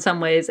questions on some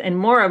ways, and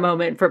more a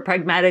moment for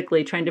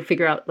pragmatically trying to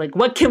figure out, like,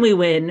 what can we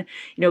win?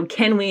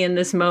 Can we in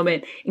this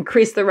moment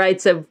increase the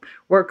rights of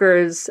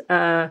workers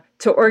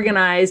to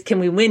organize? Can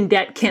we win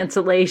debt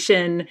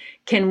cancellation?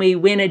 Can we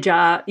win a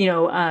job,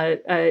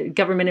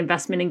 government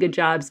investment in good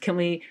jobs? Can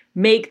we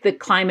make the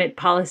climate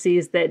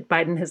policies that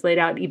Biden has laid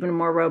out even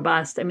more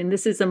robust? I mean,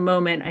 this is a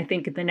moment, I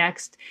think, in the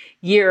next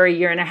year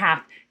and a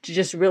half to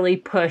just really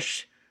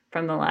push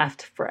from the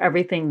left for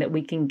everything that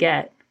we can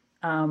get,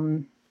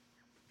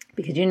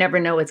 because you never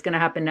know what's going to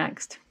happen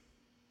next.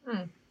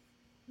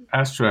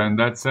 Astra, in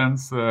that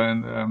sense,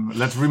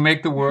 let's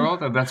remake the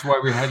world. And that's why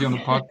we had you on the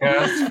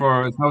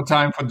podcast. It's no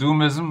time for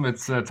doomism.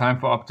 It's time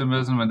for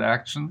optimism and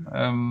action.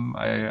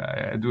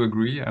 I do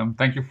agree.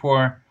 Thank you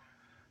for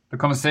the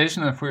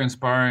conversation and for your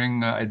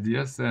inspiring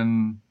ideas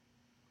in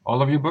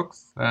all of your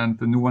books. And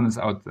the new one is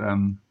out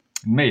in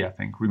May, I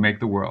think.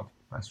 Remake the World,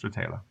 Astra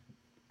Taylor.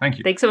 Thank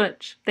you. Thanks so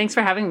much. Thanks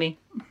for having me.